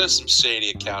 There's some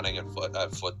shady accounting at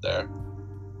foot there.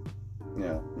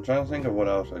 Yeah, I'm trying to think of what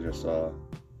else I just saw.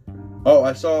 Oh,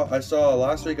 I saw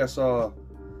last week. I saw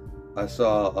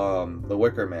The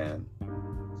Wicker Man.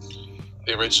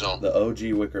 The original. The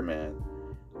OG Wicker Man.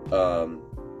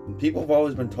 People have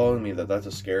always been telling me that that's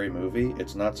a scary movie.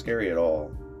 It's not scary at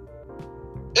all.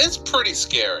 It's pretty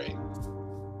scary.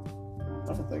 I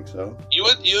don't think so.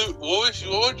 What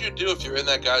would you do if you're in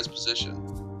that guy's position?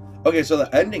 Okay, so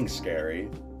the ending's scary.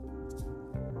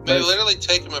 They literally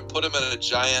take him and put him in a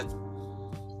giant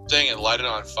thing and light it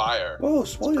on fire. Whoa,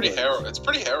 spoilers. It's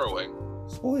pretty harrowing.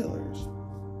 Spoilers.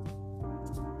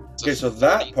 It's Okay, so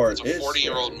that part is is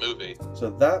 40-year-old movie. So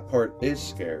that part is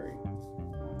scary.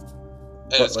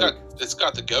 And it's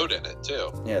got the goat in it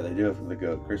too. Yeah, they do have the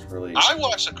goat, Christopher Lee. I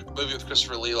watched a movie with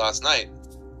Christopher Lee last night.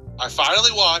 I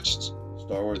finally watched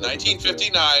Star Wars the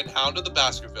 1959 Hound of the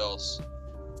Baskervilles.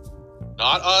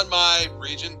 Not on my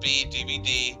Region B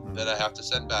DVD that I have to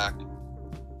send back.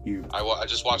 I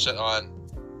just watched it on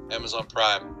Amazon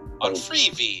Prime on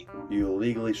Freevee. You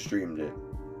illegally streamed it.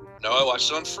 No, I watched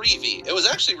it on Freevee. It was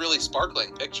actually a really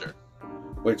sparkling picture.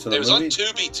 Wait, so it was on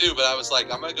Tubi too, but I was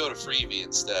like, I'm gonna go to Freevee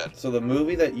instead. So the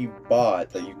movie that you bought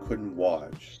that you couldn't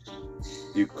watch,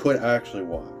 you could actually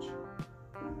watch.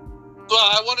 Well,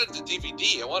 I wanted the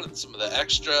DVD. I wanted some of the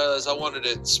extras. I wanted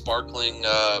it sparkling,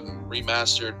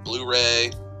 remastered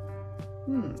Blu-ray.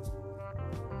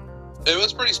 It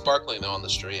was pretty sparkling though on the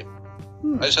stream.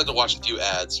 I just had to watch a few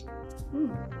ads.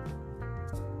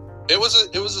 It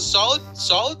was a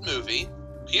solid movie.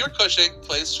 Peter Cushing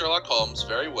plays Sherlock Holmes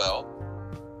very well.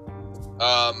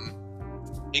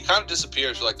 He kind of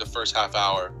disappears for like the first half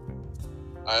hour.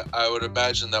 I would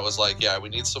imagine that was like, yeah, we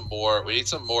need some more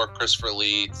Christopher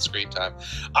Lee screen time.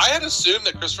 I had assumed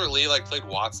that Christopher Lee like played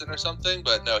Watson or something,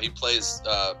 but no, he plays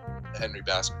Henry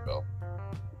Baskerville,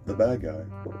 the bad guy.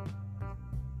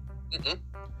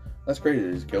 That's crazy.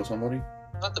 Did he kill somebody?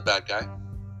 Not the bad guy.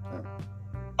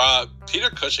 Peter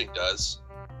Cushing does.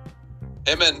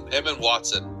 Him and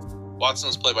Watson. Watson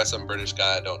was played by some British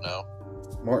guy I don't know.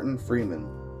 Martin Freeman.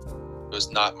 It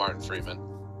was not Martin Freeman.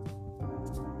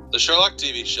 The Sherlock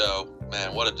TV show,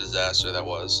 man, what a disaster that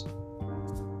was.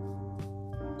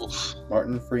 Oof.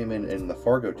 Martin Freeman in the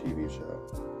Fargo TV show.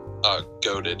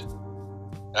 Goated.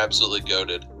 Absolutely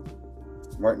goated.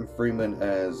 Martin Freeman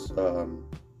as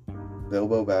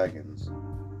Bilbo Baggins.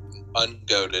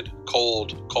 Ungoated.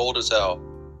 Cold as hell.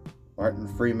 Martin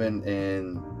Freeman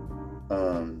in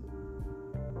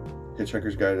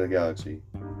Hitchhiker's Guide to the Galaxy.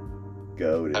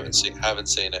 Goated. Haven't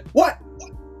seen it. What?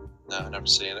 No, never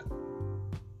seen it.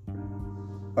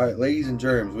 Alright, ladies and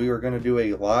germs, we were going to do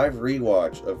a live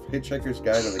rewatch of Hitchhiker's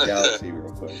Guide to the Galaxy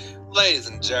real quick. Ladies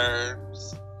and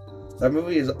germs. That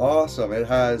movie is awesome. It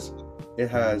has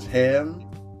him,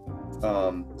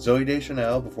 Zooey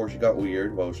Deschanel before she got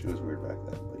weird. Well, she was weird back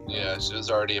then. But, yeah, she was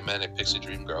already a manic pixie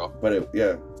dream girl. But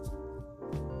did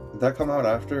that come out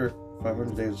after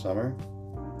 500 Days of Summer?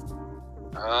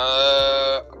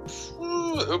 It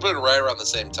would have been right around the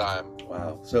same time.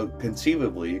 Wow. So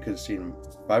conceivably, you could have seen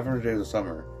 500 Days of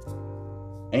Summer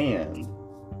and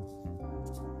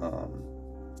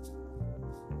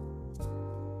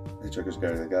Hitchhiker's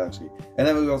Guide to the Galaxy. And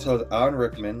then we also have Alan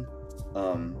Rickman,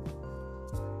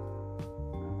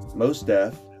 Mos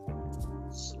Def.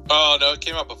 Oh no, it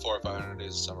came out before 500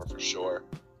 Days of Summer for sure.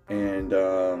 And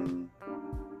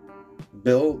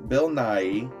Bill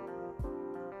Nighy.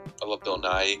 I love Bill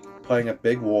Nighy. Playing a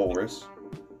big walrus.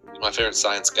 He's my favorite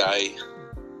science guy.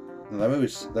 And that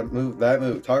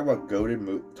movie. Talk about goated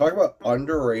movie. Talk about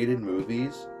underrated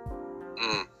movies.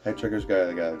 Hitchhiker's Guide to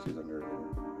the Galaxy is underrated.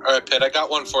 All right, Pitt, I got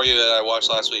one for you that I watched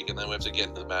last week, and then we have to get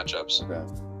into the matchups. Okay.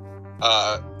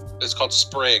 It's called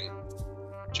Spring.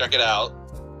 Check it out.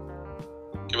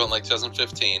 Came out in like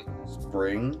 2015.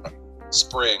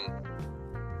 Spring.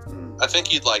 I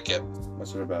think you'd like it.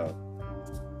 What's it about?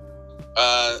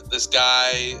 This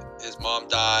guy, his mom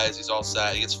dies. He's all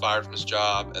sad. He gets fired from his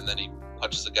job, and then he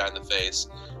punches the guy in the face.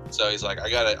 So he's like,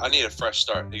 I need a fresh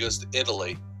start. He goes to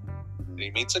Italy, and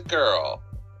he meets a girl,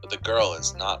 but the girl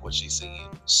is not what she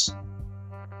seems.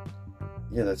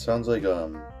 Yeah, that sounds like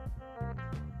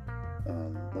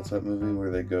what's that movie where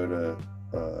they go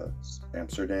to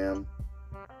Amsterdam?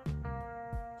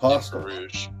 Hostel.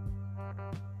 Rouge.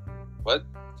 What?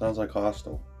 Sounds like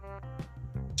Hostel.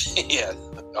 Yeah,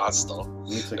 hostile.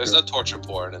 There's no torture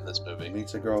porn in this movie.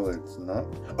 Meets a girl that's not.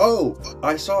 Oh,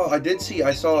 I saw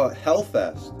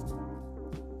Hellfest.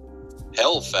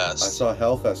 Hellfest. I saw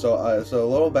Hellfest. So a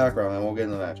little background, and we'll get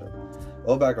into the matchup. A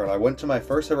little background. I went to my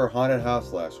first ever haunted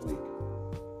house last week.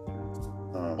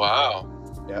 Wow.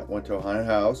 Yeah, went to a haunted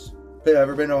house. Hey,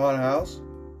 ever been to a haunted house?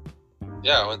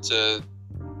 Yeah, I went to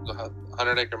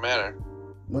 100 Acre Manor.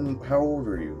 How old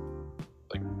were you?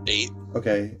 Like 8.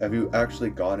 Okay, have you actually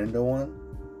gone into one?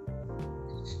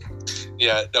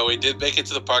 Yeah, no, we did make it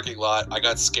to the parking lot. I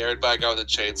got scared by a guy with a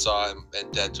chainsaw,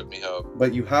 and Dad took me home.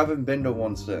 But you haven't been to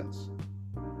one since?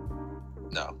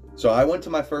 No. So I went to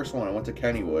my first one. I went to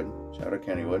Kennywood. Shout out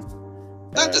Kennywood.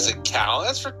 That doesn't count.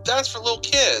 That's for little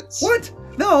kids. What?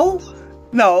 No.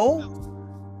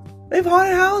 They have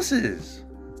haunted houses.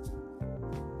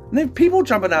 And they have people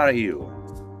jumping out at you.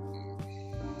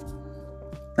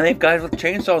 And they have guys with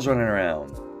chainsaws running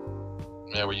around.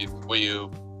 Yeah,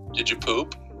 did you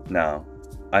poop? No.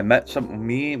 I met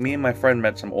me and my friend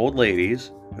met some old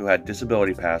ladies who had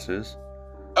disability passes.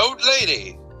 Old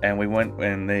lady. And we went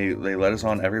and they let us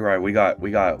on every ride. We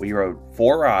rode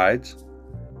 4 rides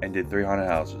and did 3 haunted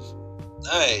houses.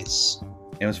 Nice.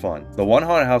 It was fun. The one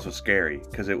haunted house was scary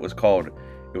because it was called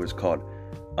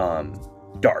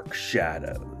Dark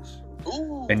Shadows.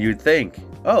 Ooh. And you'd think,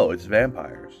 oh, it's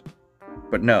vampires.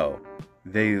 But no.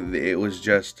 It was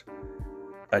just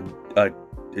a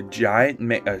giant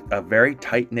a very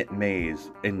tight-knit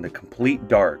maze in the complete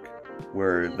dark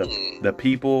where the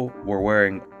people were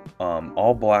wearing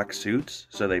all black suits,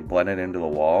 so they blended into the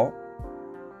wall,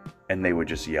 and they would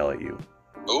just yell at you.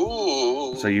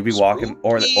 Ooh. So you'd be walking,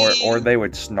 or they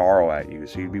would snarl at you.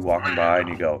 So you'd be walking by, and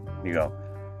you go,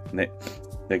 and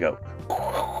they go,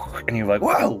 and you're like,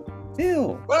 whoa,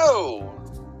 ew. Whoa.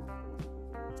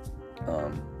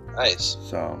 Nice.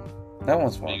 So that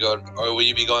one's fun. Will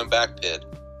you be going back, Pid?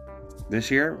 This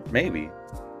year, maybe.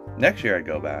 Next year I'd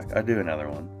go back. I'd do another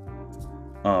one.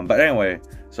 But anyway,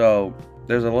 so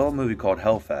there's a little movie called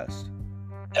Hellfest.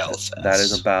 Hellfest. That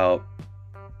is about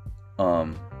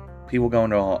people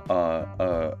going to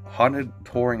a haunted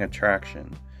touring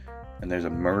attraction, and there's a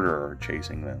murderer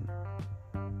chasing them.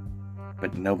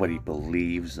 But nobody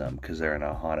believes them because they're in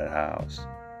a haunted house.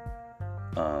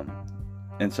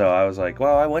 And so I was like,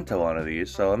 well, I went to one of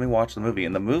these, so let me watch the movie.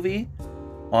 And the movie,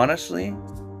 honestly,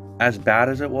 as bad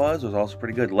as it was also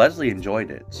pretty good. Leslie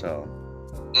enjoyed it, so.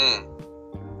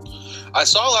 I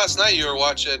saw last night you were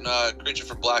watching Creature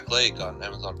from Black Lake on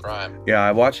Amazon Prime. Yeah,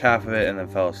 I watched half of it and then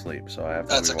fell asleep, so I have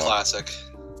to. That's a classic.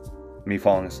 Me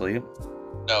falling asleep?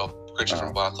 No, Creature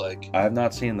from Black Lake. I have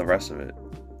not seen the rest of it.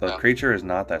 The creature is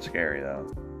not that scary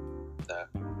though. Yeah.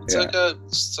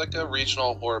 It's like a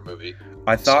regional horror movie.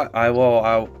 I thought I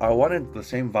wanted the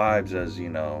same vibes as,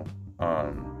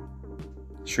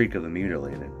 Shriek of the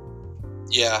Mutilated.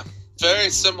 Yeah. Very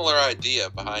similar idea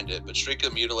behind it, but Shriek of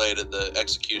the Mutilated, the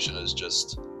execution is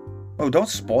just... Oh, don't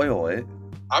spoil it.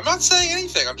 I'm not saying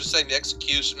anything. I'm just saying the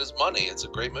execution is money. It's a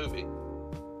great movie.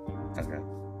 Okay.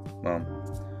 Well,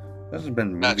 this has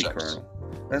been Movie Colonel.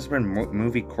 This has been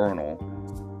Movie Colonel.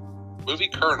 Movie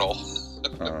Colonel.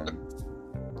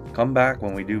 Come back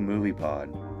when we do Movie Pod.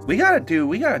 We gotta do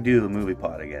the Movie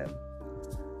Pod again.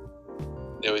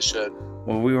 Yeah, we should.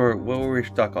 Well, what were we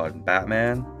stuck on?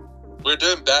 Batman? We were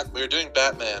doing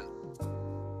Batman.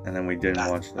 And then we didn't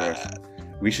watch the rest.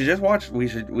 We should just watch. We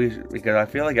should because I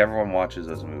feel like everyone watches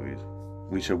those movies.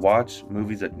 We should watch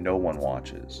movies that no one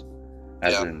watches,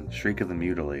 as in Shriek of the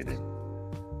Mutilated.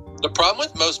 The problem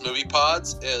with most movie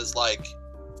pods is like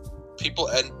people,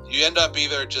 and you end up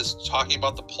either just talking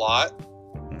about the plot,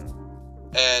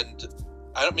 and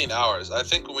I don't mean ours. I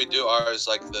think when we do ours,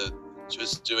 like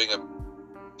just doing a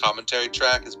commentary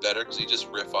track is better because you just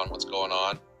riff on what's going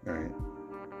on. Right.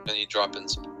 And you drop in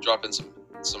some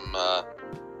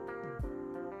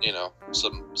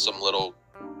some little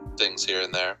things here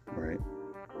and there. Right.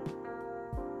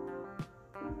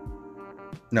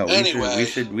 No, anyway.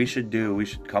 we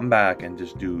should come back and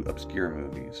just do obscure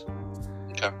movies.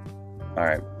 Okay. All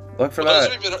right. Look for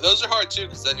that. Those are hard too,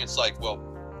 because then it's like, well,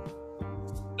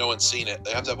 no one's seen it.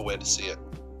 They have to have a way to see it.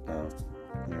 Oh. All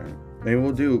right. Maybe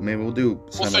we'll do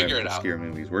some obscure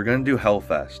movies. We're gonna do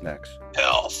Hellfest next.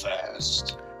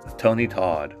 Hellfest. Tony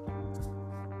Todd.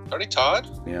 Tony Todd?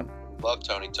 Yeah. Love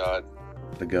Tony Todd.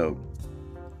 The GOAT.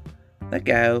 The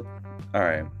GOAT. All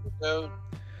right. The GOAT.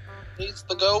 He's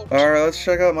the GOAT. All right. Let's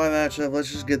check out my matchup.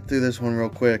 Let's just get through this one real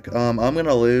quick. I'm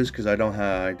gonna lose because I don't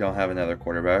have another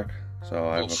quarterback. So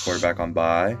I have a quarterback on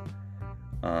bye.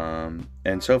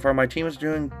 And so far my team is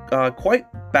doing quite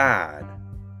bad.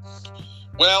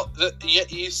 Well,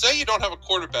 you say you don't have a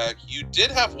quarterback. You did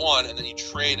have one, and then you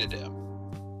traded him.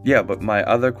 Yeah, but my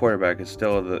other quarterback is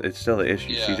still the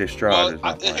issue. Yeah. CJ Stroud is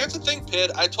not playing. Here's the thing,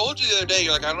 Pid. I told you the other day,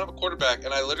 you're like, I don't have a quarterback,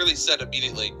 and I literally said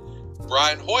immediately,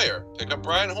 Brian Hoyer. Pick up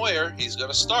Brian Hoyer. He's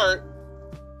going to start.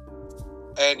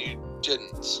 And you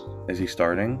didn't. Is he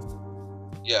starting?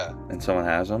 Yeah. And someone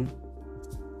has him?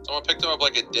 Someone picked him up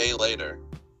like a day later.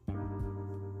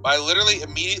 I literally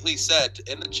immediately said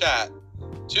in the chat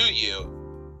to you,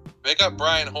 pick up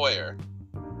Brian Hoyer.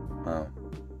 Oh.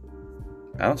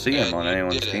 I don't see him on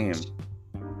anyone's team.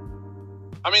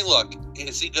 I mean, look,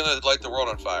 is he going to light the world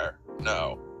on fire?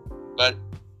 No. But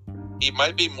he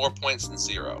might be more points than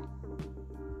 0.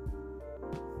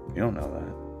 You don't know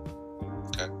that.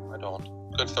 Okay, I don't.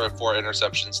 Could throw 4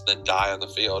 interceptions, then die on the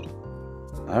field.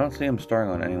 I don't see him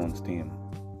starting on anyone's team.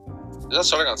 He's not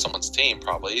starting on someone's team,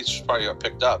 probably. He's probably got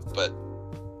picked up, but...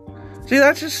 See,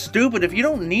 that's just stupid. If you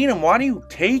don't need him, why do you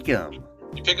take him?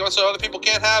 You pick him up so other people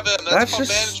can't have him. That's just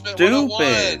management stupid.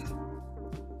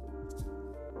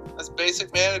 101. That's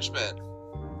basic management.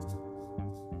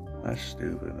 That's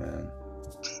stupid, man.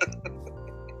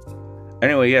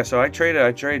 Anyway, yeah, so I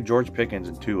traded George Pickens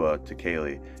and Tua to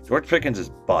Kaylee. George Pickens is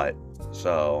butt,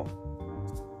 so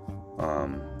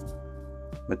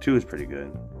but Tua is pretty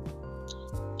good.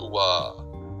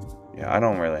 Yeah, I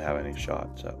don't really have any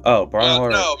shots. So. Oh, Brian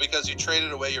Hoyer. No, because you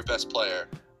traded away your best player.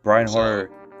 Brian Hoyer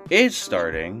is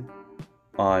starting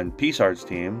on Peasart's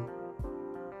team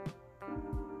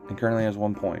and currently has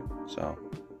 1 point. So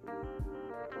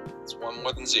it's 1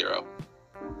 more than 0.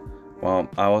 Well,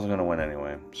 I wasn't gonna win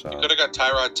anyway. So you could have got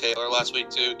Tyrod Taylor last week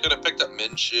too. Could have picked up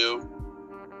Minshew.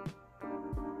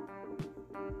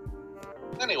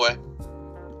 Anyway,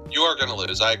 you are gonna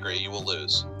lose. I agree. You will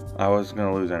lose. I was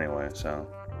gonna lose anyway, so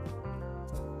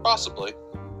possibly.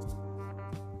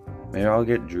 Maybe I'll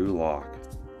get Drew Lock.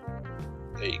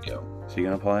 There you go. Is he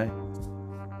gonna play?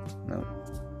 No.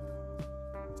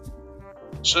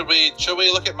 Should we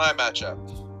look at my matchup?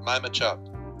 My matchup.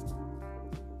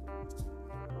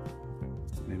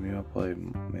 Maybe I'll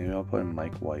play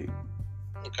Mike White.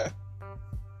 Okay.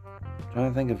 I'm trying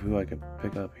to think of who I could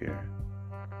pick up here.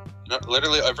 No,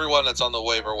 literally everyone that's on the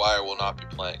waiver wire will not be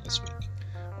playing this week.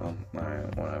 Oh,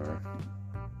 alright, whatever.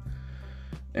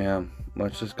 Yeah,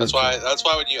 let's just go. That's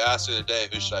why when you asked the other day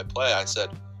who should I play, I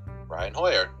said Brian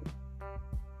Hoyer.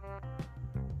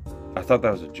 I thought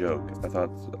that was a joke. Well,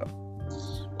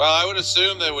 I would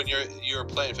assume that when you're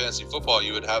playing fantasy football,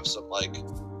 you would have some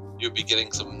you'd be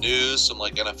getting some news, some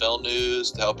NFL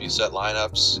news to help you set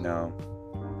lineups. No.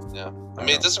 Yeah. I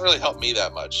mean, it doesn't really help me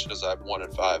that much because I'm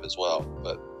 1-5 as well.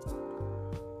 But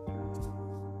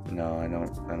no, I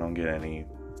don't get any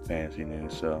fantasy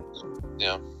news. So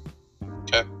yeah.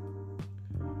 Okay.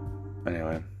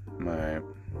 Anyway, alright.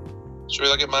 Should we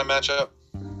look at my matchup?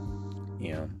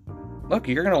 Yeah. Look,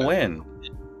 you're gonna win.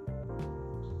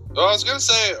 Well, I was gonna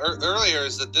say earlier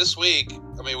is that this week.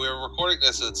 I mean, we were recording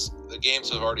this. The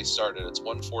games have already started. It's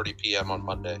 1:40 p.m. on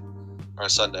Monday or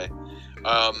Sunday.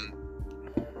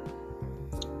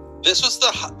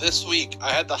 This week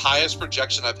I had the highest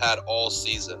projection I've had all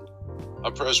season. I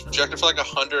was projected for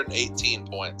 118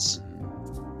 points.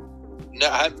 No,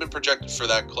 I haven't been projected for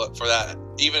that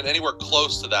even anywhere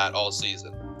close to that all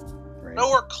season. Right.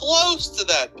 Nowhere close to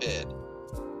that bid.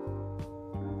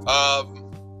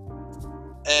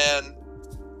 And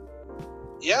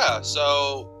yeah,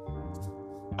 so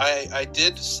I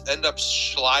did end up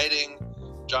sliding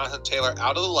Jonathan Taylor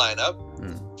out of the lineup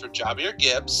for Jahmyr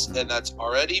Gibbs, and that's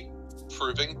already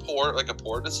proving a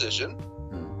poor decision.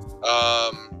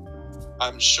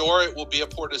 I'm sure it will be a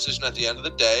poor decision at the end of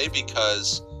the day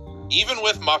because even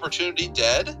with my opportunity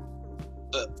dead,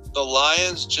 the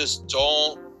Lions just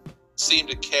don't seem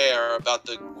to care about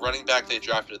the running back they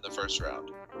drafted in the first round.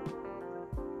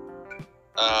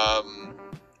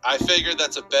 I figured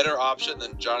that's a better option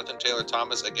than Jonathan Taylor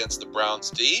Thomas against the Browns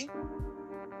D,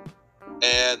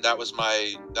 and that was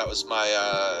my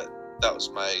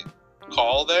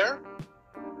call there.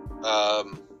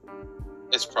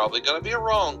 It's probably going to be a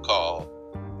wrong call.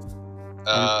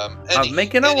 I'm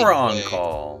making a wrong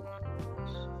call.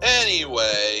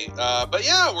 Anyway, but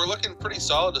yeah, we're looking pretty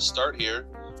solid to start here.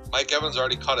 Mike Evans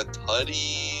already caught a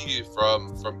tutty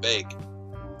from Bake.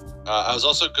 I was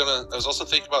also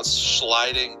thinking about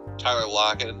sliding Tyler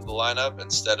Lockett into the lineup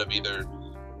instead of either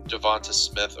Devonta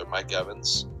Smith or Mike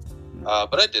Evans,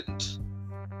 but I didn't.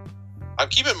 I'm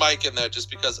keeping Mike in there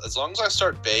just because as long as I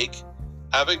start Bake,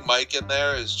 having Mike in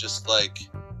there is just I'm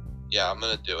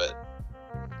gonna do it.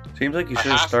 Seems like you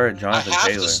should have started Jonathan Taylor.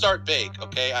 I have to start Bake,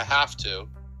 okay? I have to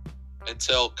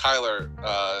until Kyler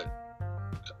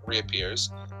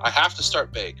reappears. I have to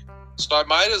start Bake. So I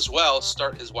might as well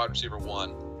start his wide receiver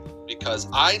 1 because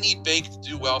I need Bake to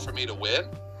do well for me to win.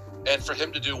 And for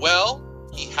him to do well,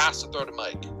 he has to throw to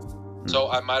Mike. So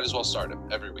I might as well start him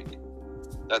every week.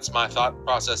 That's my thought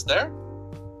process there.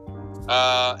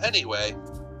 Anyway,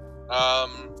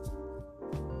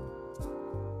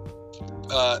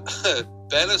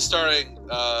 Ben is starting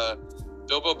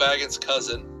Bilbo Baggins'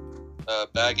 cousin,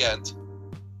 Bagent.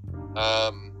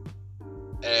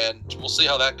 And we'll see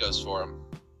how that goes for him.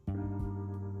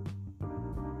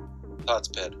 Thoughts,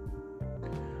 Pid?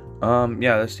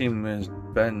 Yeah, this team is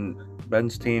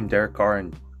Ben's team, Derek Carr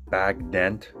and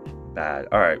Bagdent. Bad.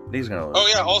 All right, he's gonna lose. Oh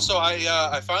yeah. Also,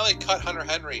 I finally cut Hunter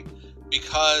Henry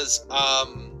because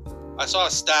I saw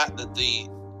a stat that the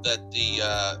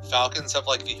Falcons have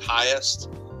like the highest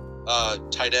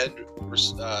tight end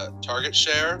target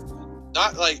share,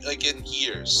 not like in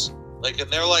years, like,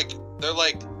 and they're like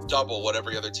double what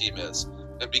every other team is,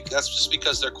 and that's just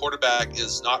because their quarterback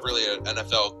is not really an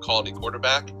NFL quality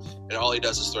quarterback, and all he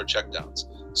does is throw checkdowns.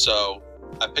 So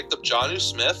I picked up Jonnu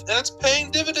Smith, and it's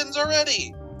paying dividends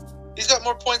already. He's got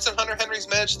more points than Hunter Henry's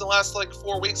managed in the last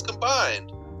 4 weeks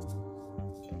combined.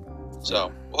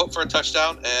 So we'll hope for a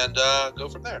touchdown and go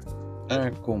from there. All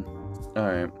right, cool. All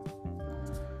right,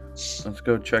 let's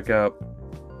go check out.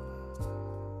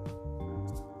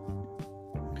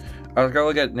 I was gonna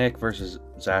look at Nick versus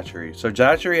Zachary. So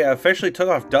Zachary officially took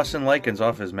off Dustin Likens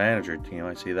off his manager team.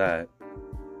 I see that.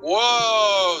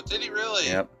 Whoa! Did he really?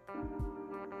 Yep.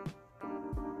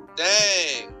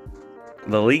 Dang.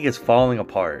 The league is falling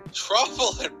apart.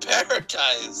 Trouble in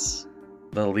paradise.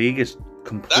 The league is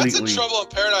completely... That's a trouble in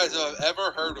paradise if I've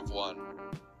ever heard of one.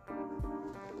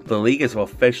 The league is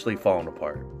officially falling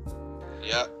apart.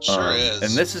 Yeah, sure is.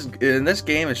 And this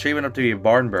game is shaping up to be a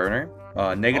barn burner.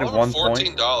 Negative 1 point.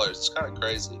 $14. It's kind of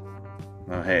crazy.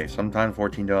 Hey, sometimes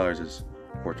 $14 is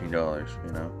 $14,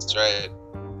 you know? That's right.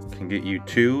 Can get you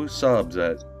 2 subs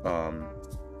at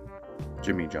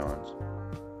Jimmy John's.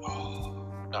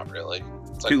 Not really.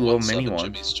 It's 2 little sub mini at ones.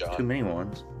 Jimmy's John. 2 mini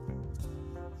ones.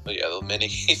 But yeah, the mini.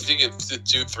 You get 2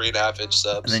 3.5-inch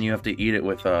subs. And then you have to eat it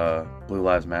with Blue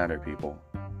Lives Matter people.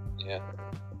 Yeah.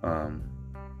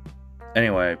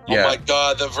 Anyway, yeah. Oh my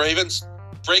God, the Ravens!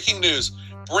 Breaking news!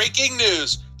 Breaking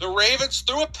news! The Ravens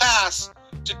threw a pass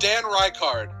to Dan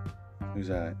Rykard. Who's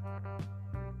that?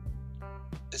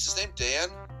 Is his name Dan?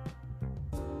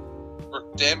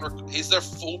 He's their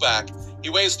fullback. He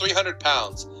weighs 300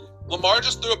 pounds. Lamar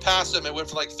just threw a pass to him and went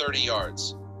for 30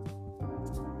 yards.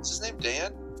 Is his name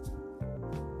Dan?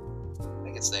 I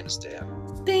think his name is Dan.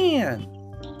 Dan.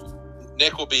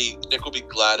 Nick will be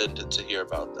gladdened to hear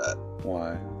about that.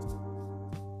 Why?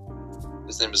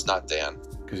 His name is not Dan.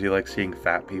 Because you like seeing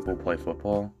fat people play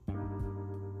football?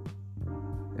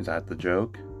 Is that the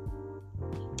joke?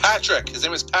 Patrick. His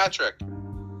name is Patrick.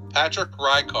 Patrick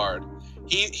Rykard.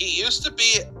 He used to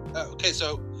be... okay,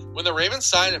 so when the Ravens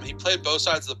signed him, he played both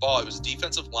sides of the ball. He was a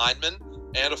defensive lineman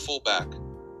and a fullback.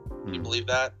 Can you believe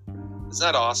that? Isn't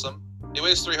that awesome? He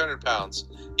weighs 300 pounds.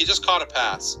 He just caught a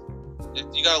pass.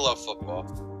 You gotta love football.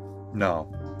 No.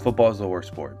 Football is the worst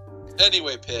sport.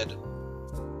 Anyway, Pid.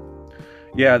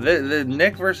 Yeah, the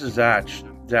Nick versus Zach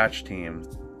team,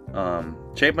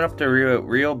 shaping up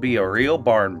to be a real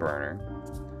barn burner.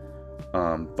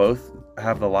 Both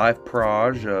have the live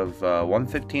proj of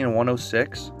 115 and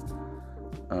 106.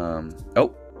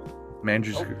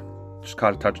 Just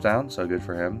caught a touchdown, so good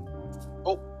for him.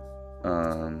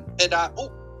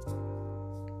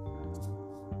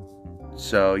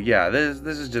 So yeah, this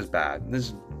is just bad.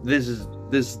 This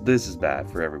is bad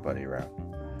for everybody around.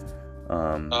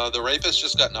 The rapist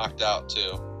just got knocked out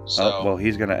too. So well,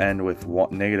 he's gonna end with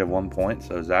negative 1 point.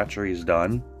 So Zachary's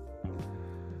done.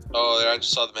 Oh, there! I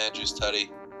just saw the man juice tutty.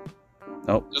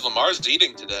 Oh, dude, Lamar's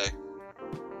eating today.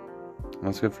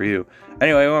 That's good for you.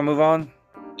 Anyway, you want to move on?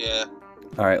 Yeah.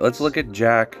 All right, let's look at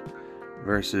Jack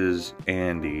versus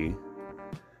Andy.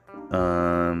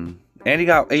 Andy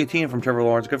got 18 from Trevor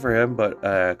Lawrence, good for him, but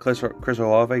Chris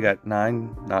Olave got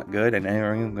 9, not good, and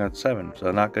Aaron got 7,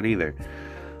 so not good either.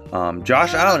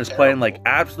 Josh Allen is playing like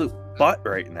absolute butt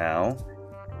right now.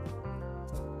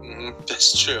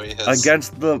 That's true. He is.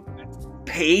 Against the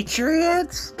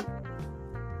Patriots?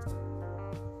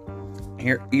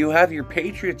 Here, you have your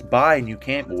Patriots bye and you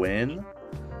can't win?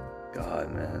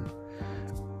 God, man.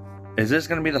 Is this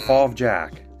going to be the fall of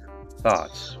Jack?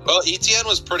 Thoughts? Well, ETN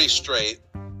was pretty straight.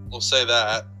 We'll say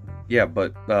that. Yeah,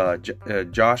 but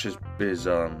Josh is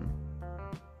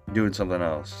doing something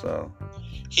else, so...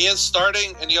 He is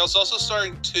starting, and he is also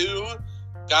starting 2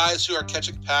 guys who are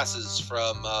catching passes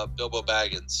from Bilbo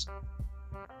Baggins.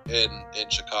 in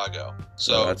Chicago.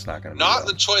 So So that's not going to be not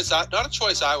well. the choice. Not a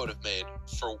choice I would have made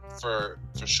for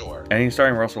sure. And he's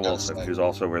starting Russell Gotta Wilson, say. who's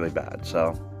also really bad.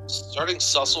 So Starting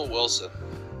Russell Wilson.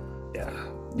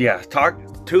 yeah.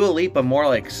 Talk Tua Lipa more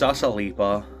like Sussa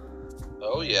Lipa.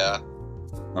 Oh yeah.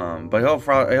 But he'll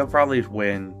probably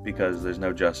win because there's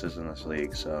no justice in this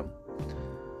league. So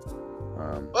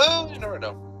Well, you never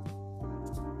know.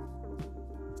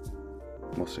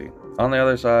 we'll see. On the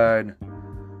other side,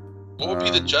 What would be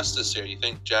the justice here? You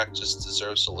think Jack just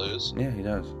deserves to lose? yeah, he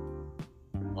does.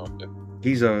 Okay.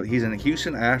 He's a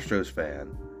Houston Astros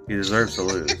fan. He deserves to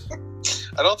lose.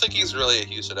 I don't think he's really a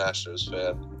Houston Astros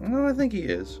fan. No, I think he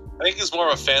is. I think he's more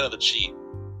of a fan of the cheat.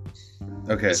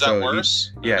 Okay, Is that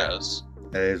worse? Who yeah. knows?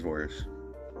 It is worse.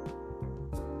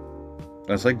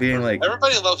 That's like being like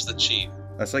Everybody loves the cheat.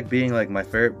 that's like being like my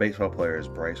favorite baseball player is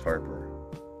Bryce Harper.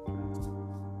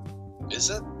 Is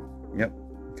it? Yep,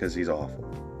 because he's awful.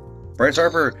 Bryce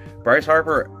Harper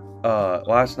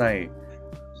last night.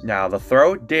 Now the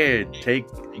throw did take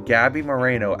Gabby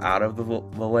Moreno out of the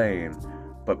lane,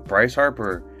 but Bryce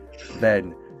Harper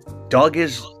then dug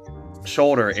his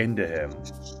shoulder into him.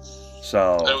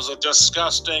 So It was a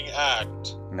disgusting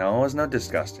act. no, it was no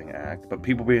disgusting act. But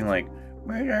people being like,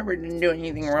 Bryce Harper didn't do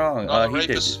anything wrong. Oh, the He did.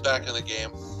 rapist is back in the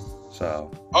game. So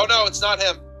Oh no, it's not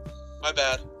him. My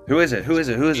bad. who is it? Who is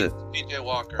it? PJ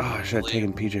Walker. Oh, I should have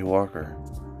taken PJ Walker.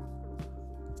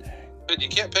 Dude, you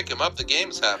can't pick him up. The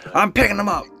game's happening. I'm picking him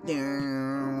up.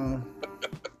 Yeah.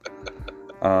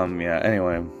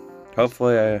 Anyway,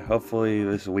 hopefully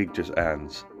this week just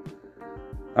ends.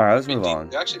 All right, let's move on.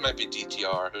 It actually might be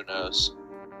DTR. Who knows?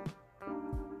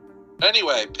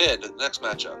 Anyway, PID, next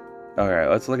matchup. All right,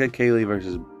 let's look at Kaylee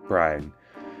versus Brian.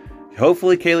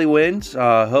 Hopefully Kaylee wins.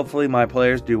 Hopefully my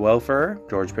players do well for her.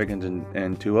 George Pickens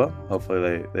and Tua.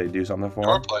 Hopefully they do something for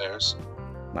Your her. players.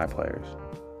 My players.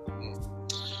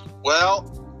 Well,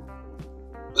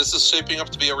 this is shaping up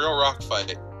to be a real rock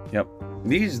fight. Yep.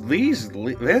 These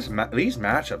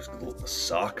matchups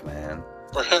suck, man.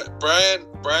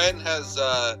 Brian has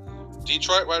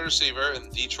Detroit wide receiver,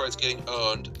 and Detroit's getting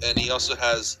owned, and he also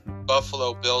has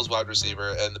Buffalo Bills wide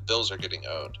receiver, and the Bills are getting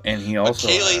owned. And he But also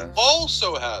Kaylee has,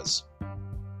 also has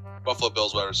Buffalo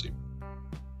Bills wide receiver.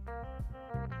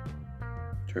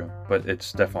 true, but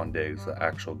it's Stephon Diggs, the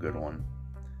actual good one.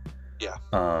 Yeah.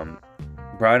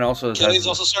 Brian also Kaylee's has.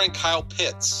 also starting Kyle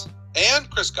Pitts and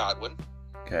Chris Godwin.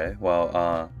 Okay,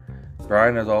 well,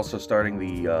 Brian is also starting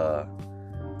the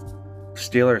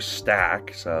Steelers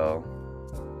stack, so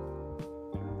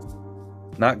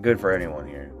not good for anyone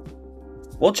here.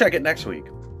 We'll check it next week.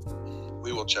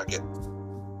 We will check it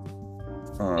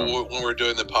when we're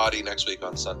doing the potty next week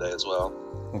on Sunday as well.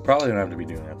 We're probably gonna have to be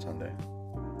doing that Sunday.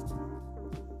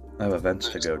 I have events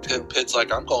to go to. Pitt's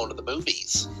like, I'm going to the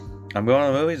movies. I'm going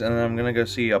to the movies, and then I'm gonna go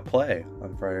see a play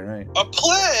on Friday night. A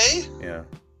play? Yeah,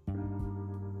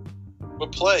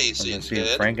 What play you I'm seeing, gonna see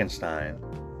kid? Frankenstein.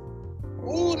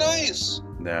 Ooh, nice.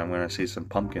 Then I'm gonna see some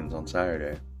pumpkins on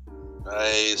Saturday.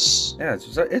 Nice. Yeah,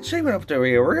 it's shaping up to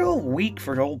be a real week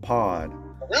for old Pod.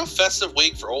 A real festive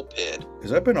week for old Pid.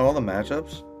 Has that been all the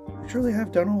matchups? We surely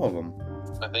have done all of them.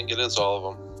 I think it is all of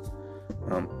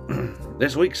them.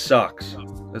 This week sucks.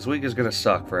 This week is gonna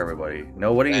suck for everybody.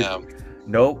 Nobody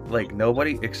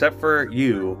except for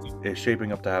you is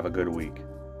shaping up to have a good week.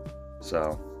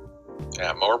 So,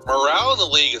 Yeah, morale in the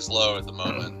league is low at the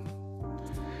moment.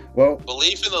 well,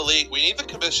 Belief in the league. We need the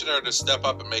commissioner to step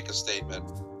up and make a statement.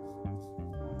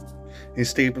 his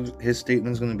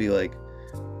statement's gonna be like,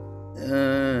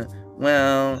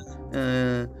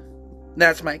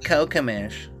 that's my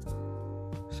co-commish.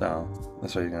 So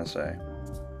that's what he's gonna say.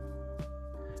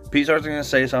 P-Star's gonna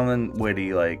say something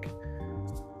witty like,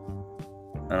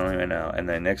 I don't even know, and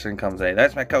then Nixon comes in,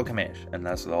 that's my co-commish, and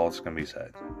that's all that's gonna be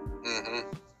said. Mm-hmm.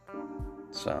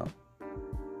 So,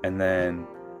 and then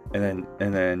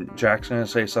Jack's gonna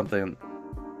say something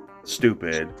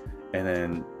stupid, and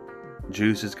then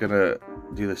Juice is gonna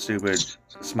do the stupid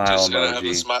smile Just gonna have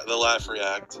emoji, the laugh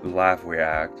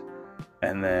react.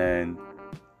 and then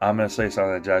I'm gonna say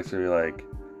something that Jack's gonna be like,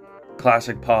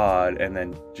 classic Pod, and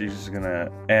then Juice is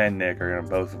and Nick are gonna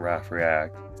both laugh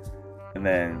react, and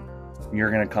then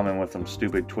you're gonna come in with some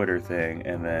stupid Twitter thing,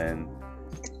 and then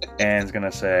Ann's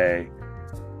gonna say,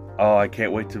 oh, I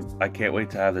can't wait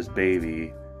to have this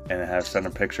baby, and have sent a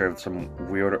picture of some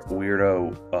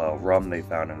weirdo rum they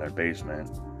found in their basement.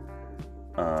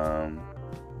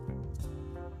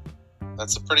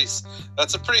 That's a pretty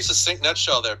succinct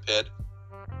nutshell there, Pid.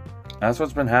 That's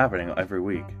what's been happening every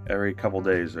week, every couple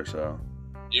days or so.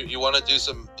 You want to do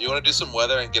some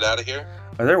weather and get out of here?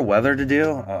 Are there weather to do?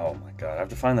 Oh my god, I have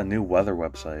to find the new weather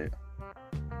website.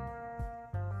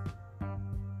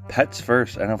 Pets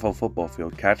First NFL football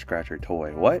field cat scratcher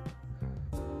toy. What?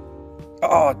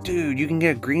 Oh, dude, you can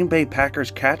get Green Bay Packers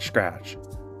cat scratch.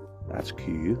 That's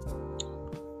cute.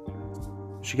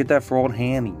 You should get that for old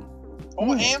Hammy.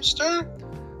 Oh, hamster?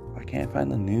 I can't find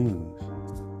the news.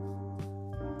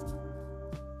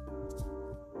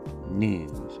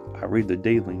 News. I read the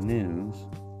daily news.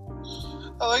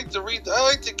 I like to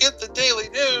get the daily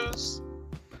news.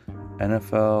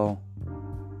 NFL.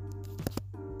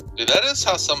 Dude, that is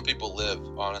how some people live,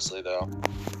 honestly, though.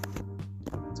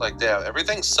 It's like, damn,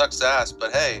 everything sucks ass,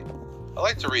 but hey, I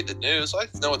like to read the news. I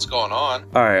like to know what's going on.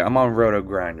 Alright, I'm on Roto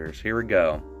Grinders. Here we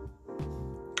go.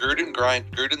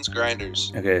 Gruden's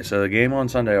Grinders. Okay, so the game on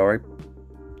Sunday, alright.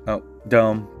 Oh,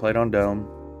 Dome. Played on Dome.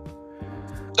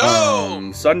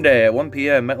 Dome! Sunday at 1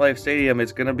 p.m. MetLife Stadium.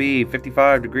 It's going to be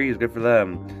 55 degrees. Good for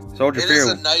them. Soldier It is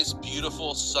Field. a nice,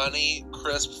 beautiful, sunny,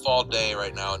 crisp fall day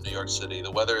right now in New York City. The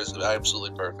weather is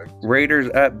absolutely perfect. Raiders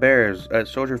at Bears at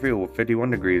Soldier Field with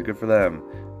 51 degrees. Good for them.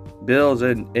 Bills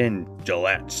in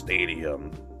Gillette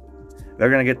Stadium. They're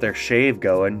going to get their shave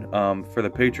going for the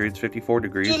Patriots. 54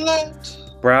 degrees. Gillette.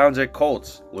 Browns at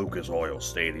Colts. Lucas Oil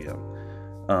Stadium.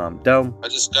 Dome. I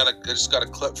just got a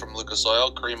clip from Lucas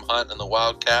Oil. Kareem Hunt and the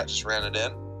Wildcat just ran it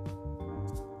in.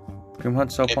 Kareem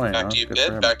Hunt's still playing. Back to you,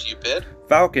 Bid. Back to you, Bid.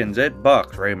 Falcons at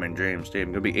Bucks. Raymond James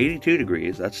Stadium. Going to be 82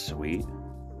 degrees. That's sweet.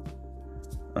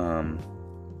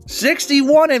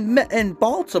 61 in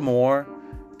Baltimore.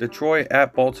 Detroit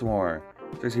at Baltimore.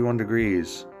 61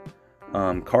 degrees.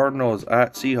 Cardinals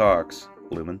at Seahawks.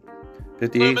 Lumen.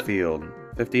 58 Lumen. field.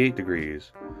 58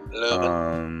 degrees.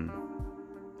 Lumen.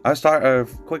 I was talking,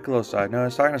 quick little side note, I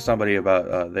was talking to somebody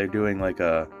about, they're doing like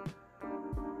a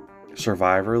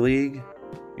Survivor League,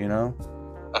 you know?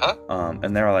 Uh-huh.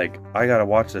 And they were like, I gotta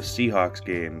watch the Seahawks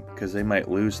game, because they might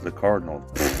lose to the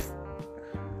Cardinals.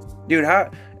 Dude,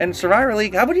 in Survivor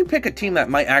League, how would you pick a team that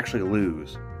might actually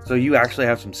lose? So you actually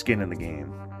have some skin in the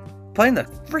game. Playing the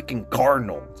freaking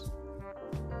Cardinals.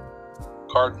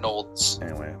 Cardinals.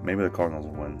 Anyway, maybe the Cardinals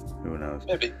will win. Who knows?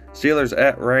 Maybe. Steelers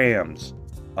at Rams.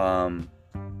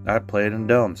 I played in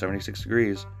Dome, 76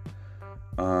 degrees.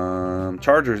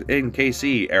 Chargers in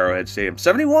KC, Arrowhead Stadium.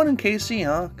 71 in KC,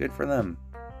 huh? Good for them.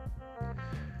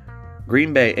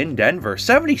 Green Bay in Denver.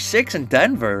 76 in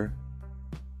Denver.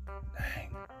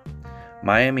 Dang.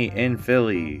 Miami in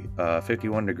Philly.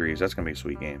 51 degrees. That's going to be a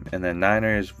sweet game. And then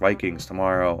Niners, Vikings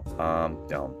tomorrow.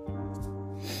 Dome.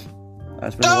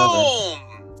 That's been the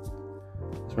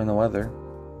weather. It's been the weather.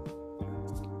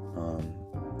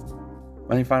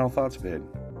 Any final thoughts, Bid?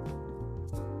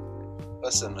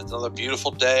 Listen, it's another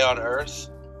beautiful day on Earth.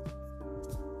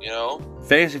 You know?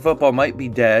 Fantasy football might be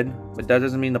dead, but that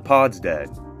doesn't mean the pod's dead.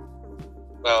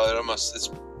 Well, it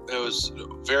was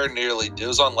very nearly. It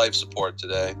was on life support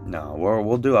today. No,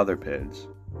 we'll do other PIDs.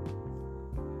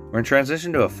 We're gonna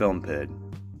transition to a film PID.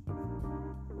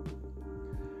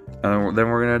 And then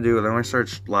we're gonna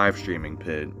start live streaming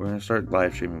PID. We're gonna start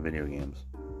live streaming video games.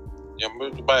 Yeah, I'm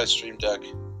going to buy a stream deck.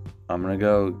 I'm gonna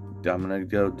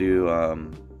go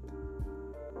do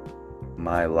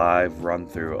my live run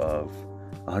through of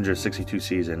 162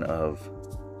 season of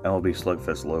MLB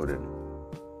Slugfest Loaded.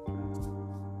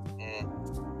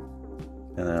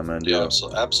 And then I'm gonna do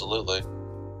absolutely.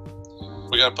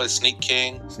 We gotta play Sneak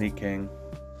King. And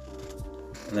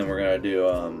then we're gonna do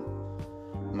I'm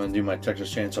gonna do my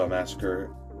Texas Chainsaw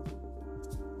Massacre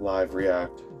live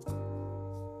react.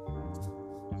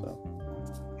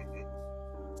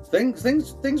 Things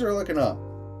are looking up.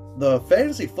 The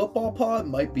fantasy football pod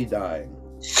might be dying,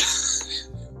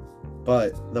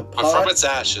 but from its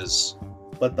ashes.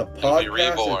 But the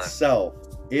podcast itself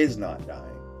is not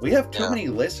dying. We have too many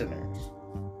listeners.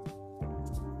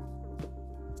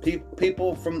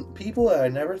 People that I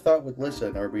never thought would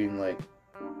listen are being like,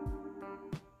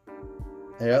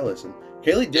 "Hey, I listen."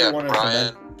 Kaylee did want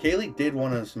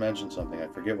us to mention something. I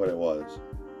forget what it was.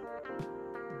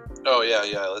 Oh, yeah.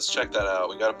 Let's check that out.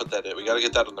 We got to put that in. We got to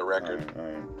get that on the record. All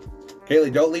right.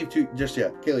 Kaylee, don't leave just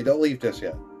yet. Kaylee, don't leave just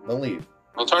yet. Don't leave.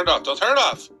 Don't turn it off.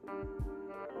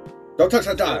 Don't touch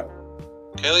that dial.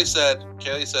 Kaylee said,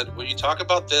 when you talk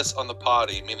about this on the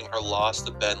potty, meaning her loss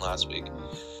to Ben last week,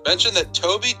 mention that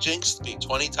Toby jinxed me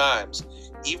 20 times,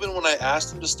 even when I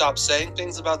asked him to stop saying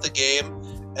things about the game,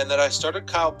 and that I started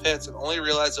Kyle Pitts and only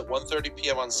realized at 1:30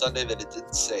 p.m. on Sunday that it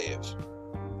didn't save.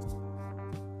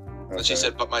 Okay. And she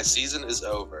said, but my season is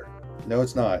over. No,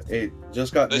 it's not. It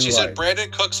just got. Then she said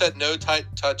Brandon Cooks had no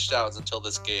touchdowns until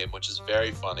this game, which is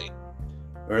very funny.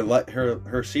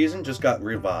 Her season just got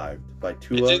revived by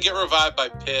Tua. It did get revived by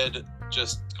Pidd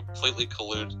just completely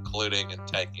colluding and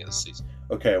tanking his season.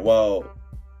 Okay, well,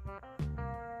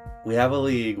 we have a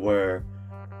league where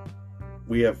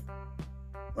we have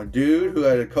a dude who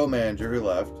had a co-manager who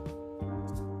left.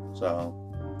 So,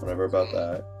 whatever about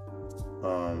that.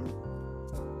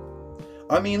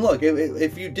 I mean, look,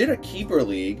 if you did a keeper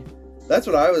league, that's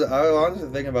what I was honestly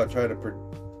thinking about trying to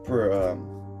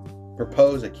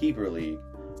propose a keeper league,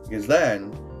 because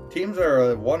then teams that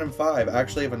are 1-5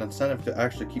 actually have an incentive to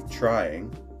actually keep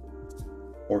trying,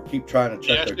 or keep trying to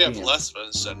check their team. You have less of an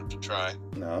incentive to try.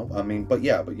 No, I mean, but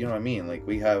you know what I mean. Like,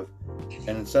 we have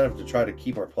an incentive to try to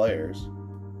keep our players.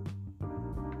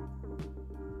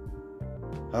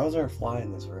 How is there a fly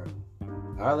in this room?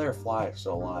 How are there flies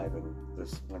still alive in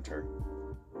this winter?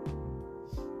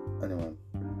 Anyway.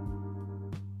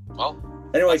 Well.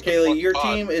 Anyway, Kaylee, your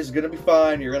team is gonna be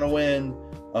fine. You're gonna win.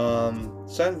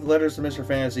 Send letters to Mr.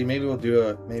 Fantasy. Maybe we'll do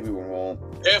it. Maybe we won't.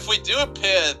 If we do a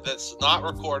PID that's not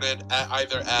recorded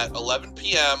either at 11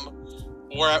 p.m.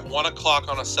 or at 1 o'clock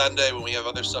on a Sunday when we have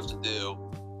other stuff to do,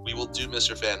 we will do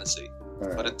Mr. Fantasy.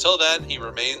 Right. But until then, he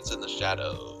remains in the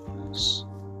shadows.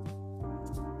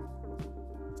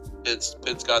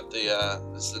 Pid's got the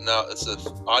it's an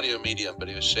audio medium, but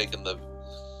he was shaking the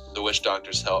Wish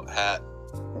Doctor's hat.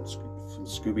 From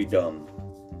Scooby Dum.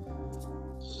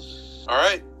 All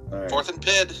right. Fourth and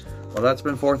Pid. Well, that's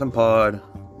been Fourth and Pod.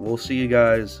 We'll see you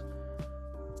guys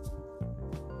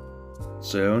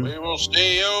soon. We will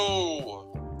see you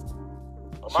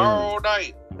tomorrow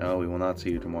night. No, we will not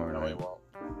see you tomorrow night. No, we won't.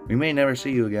 We may never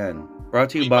see you again. Brought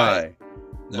to you by...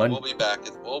 No, we'll be back.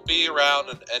 We'll be around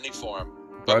in any form.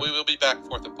 But we will be back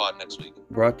Fourth and Pod next week.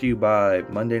 Brought to you by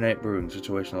Monday Night Brewing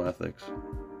Situational Ethics.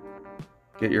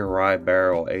 Get your rye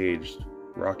barrel aged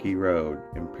Rocky Road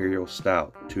Imperial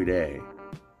Stout today.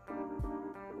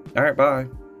 All right, bye.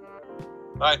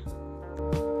 Bye.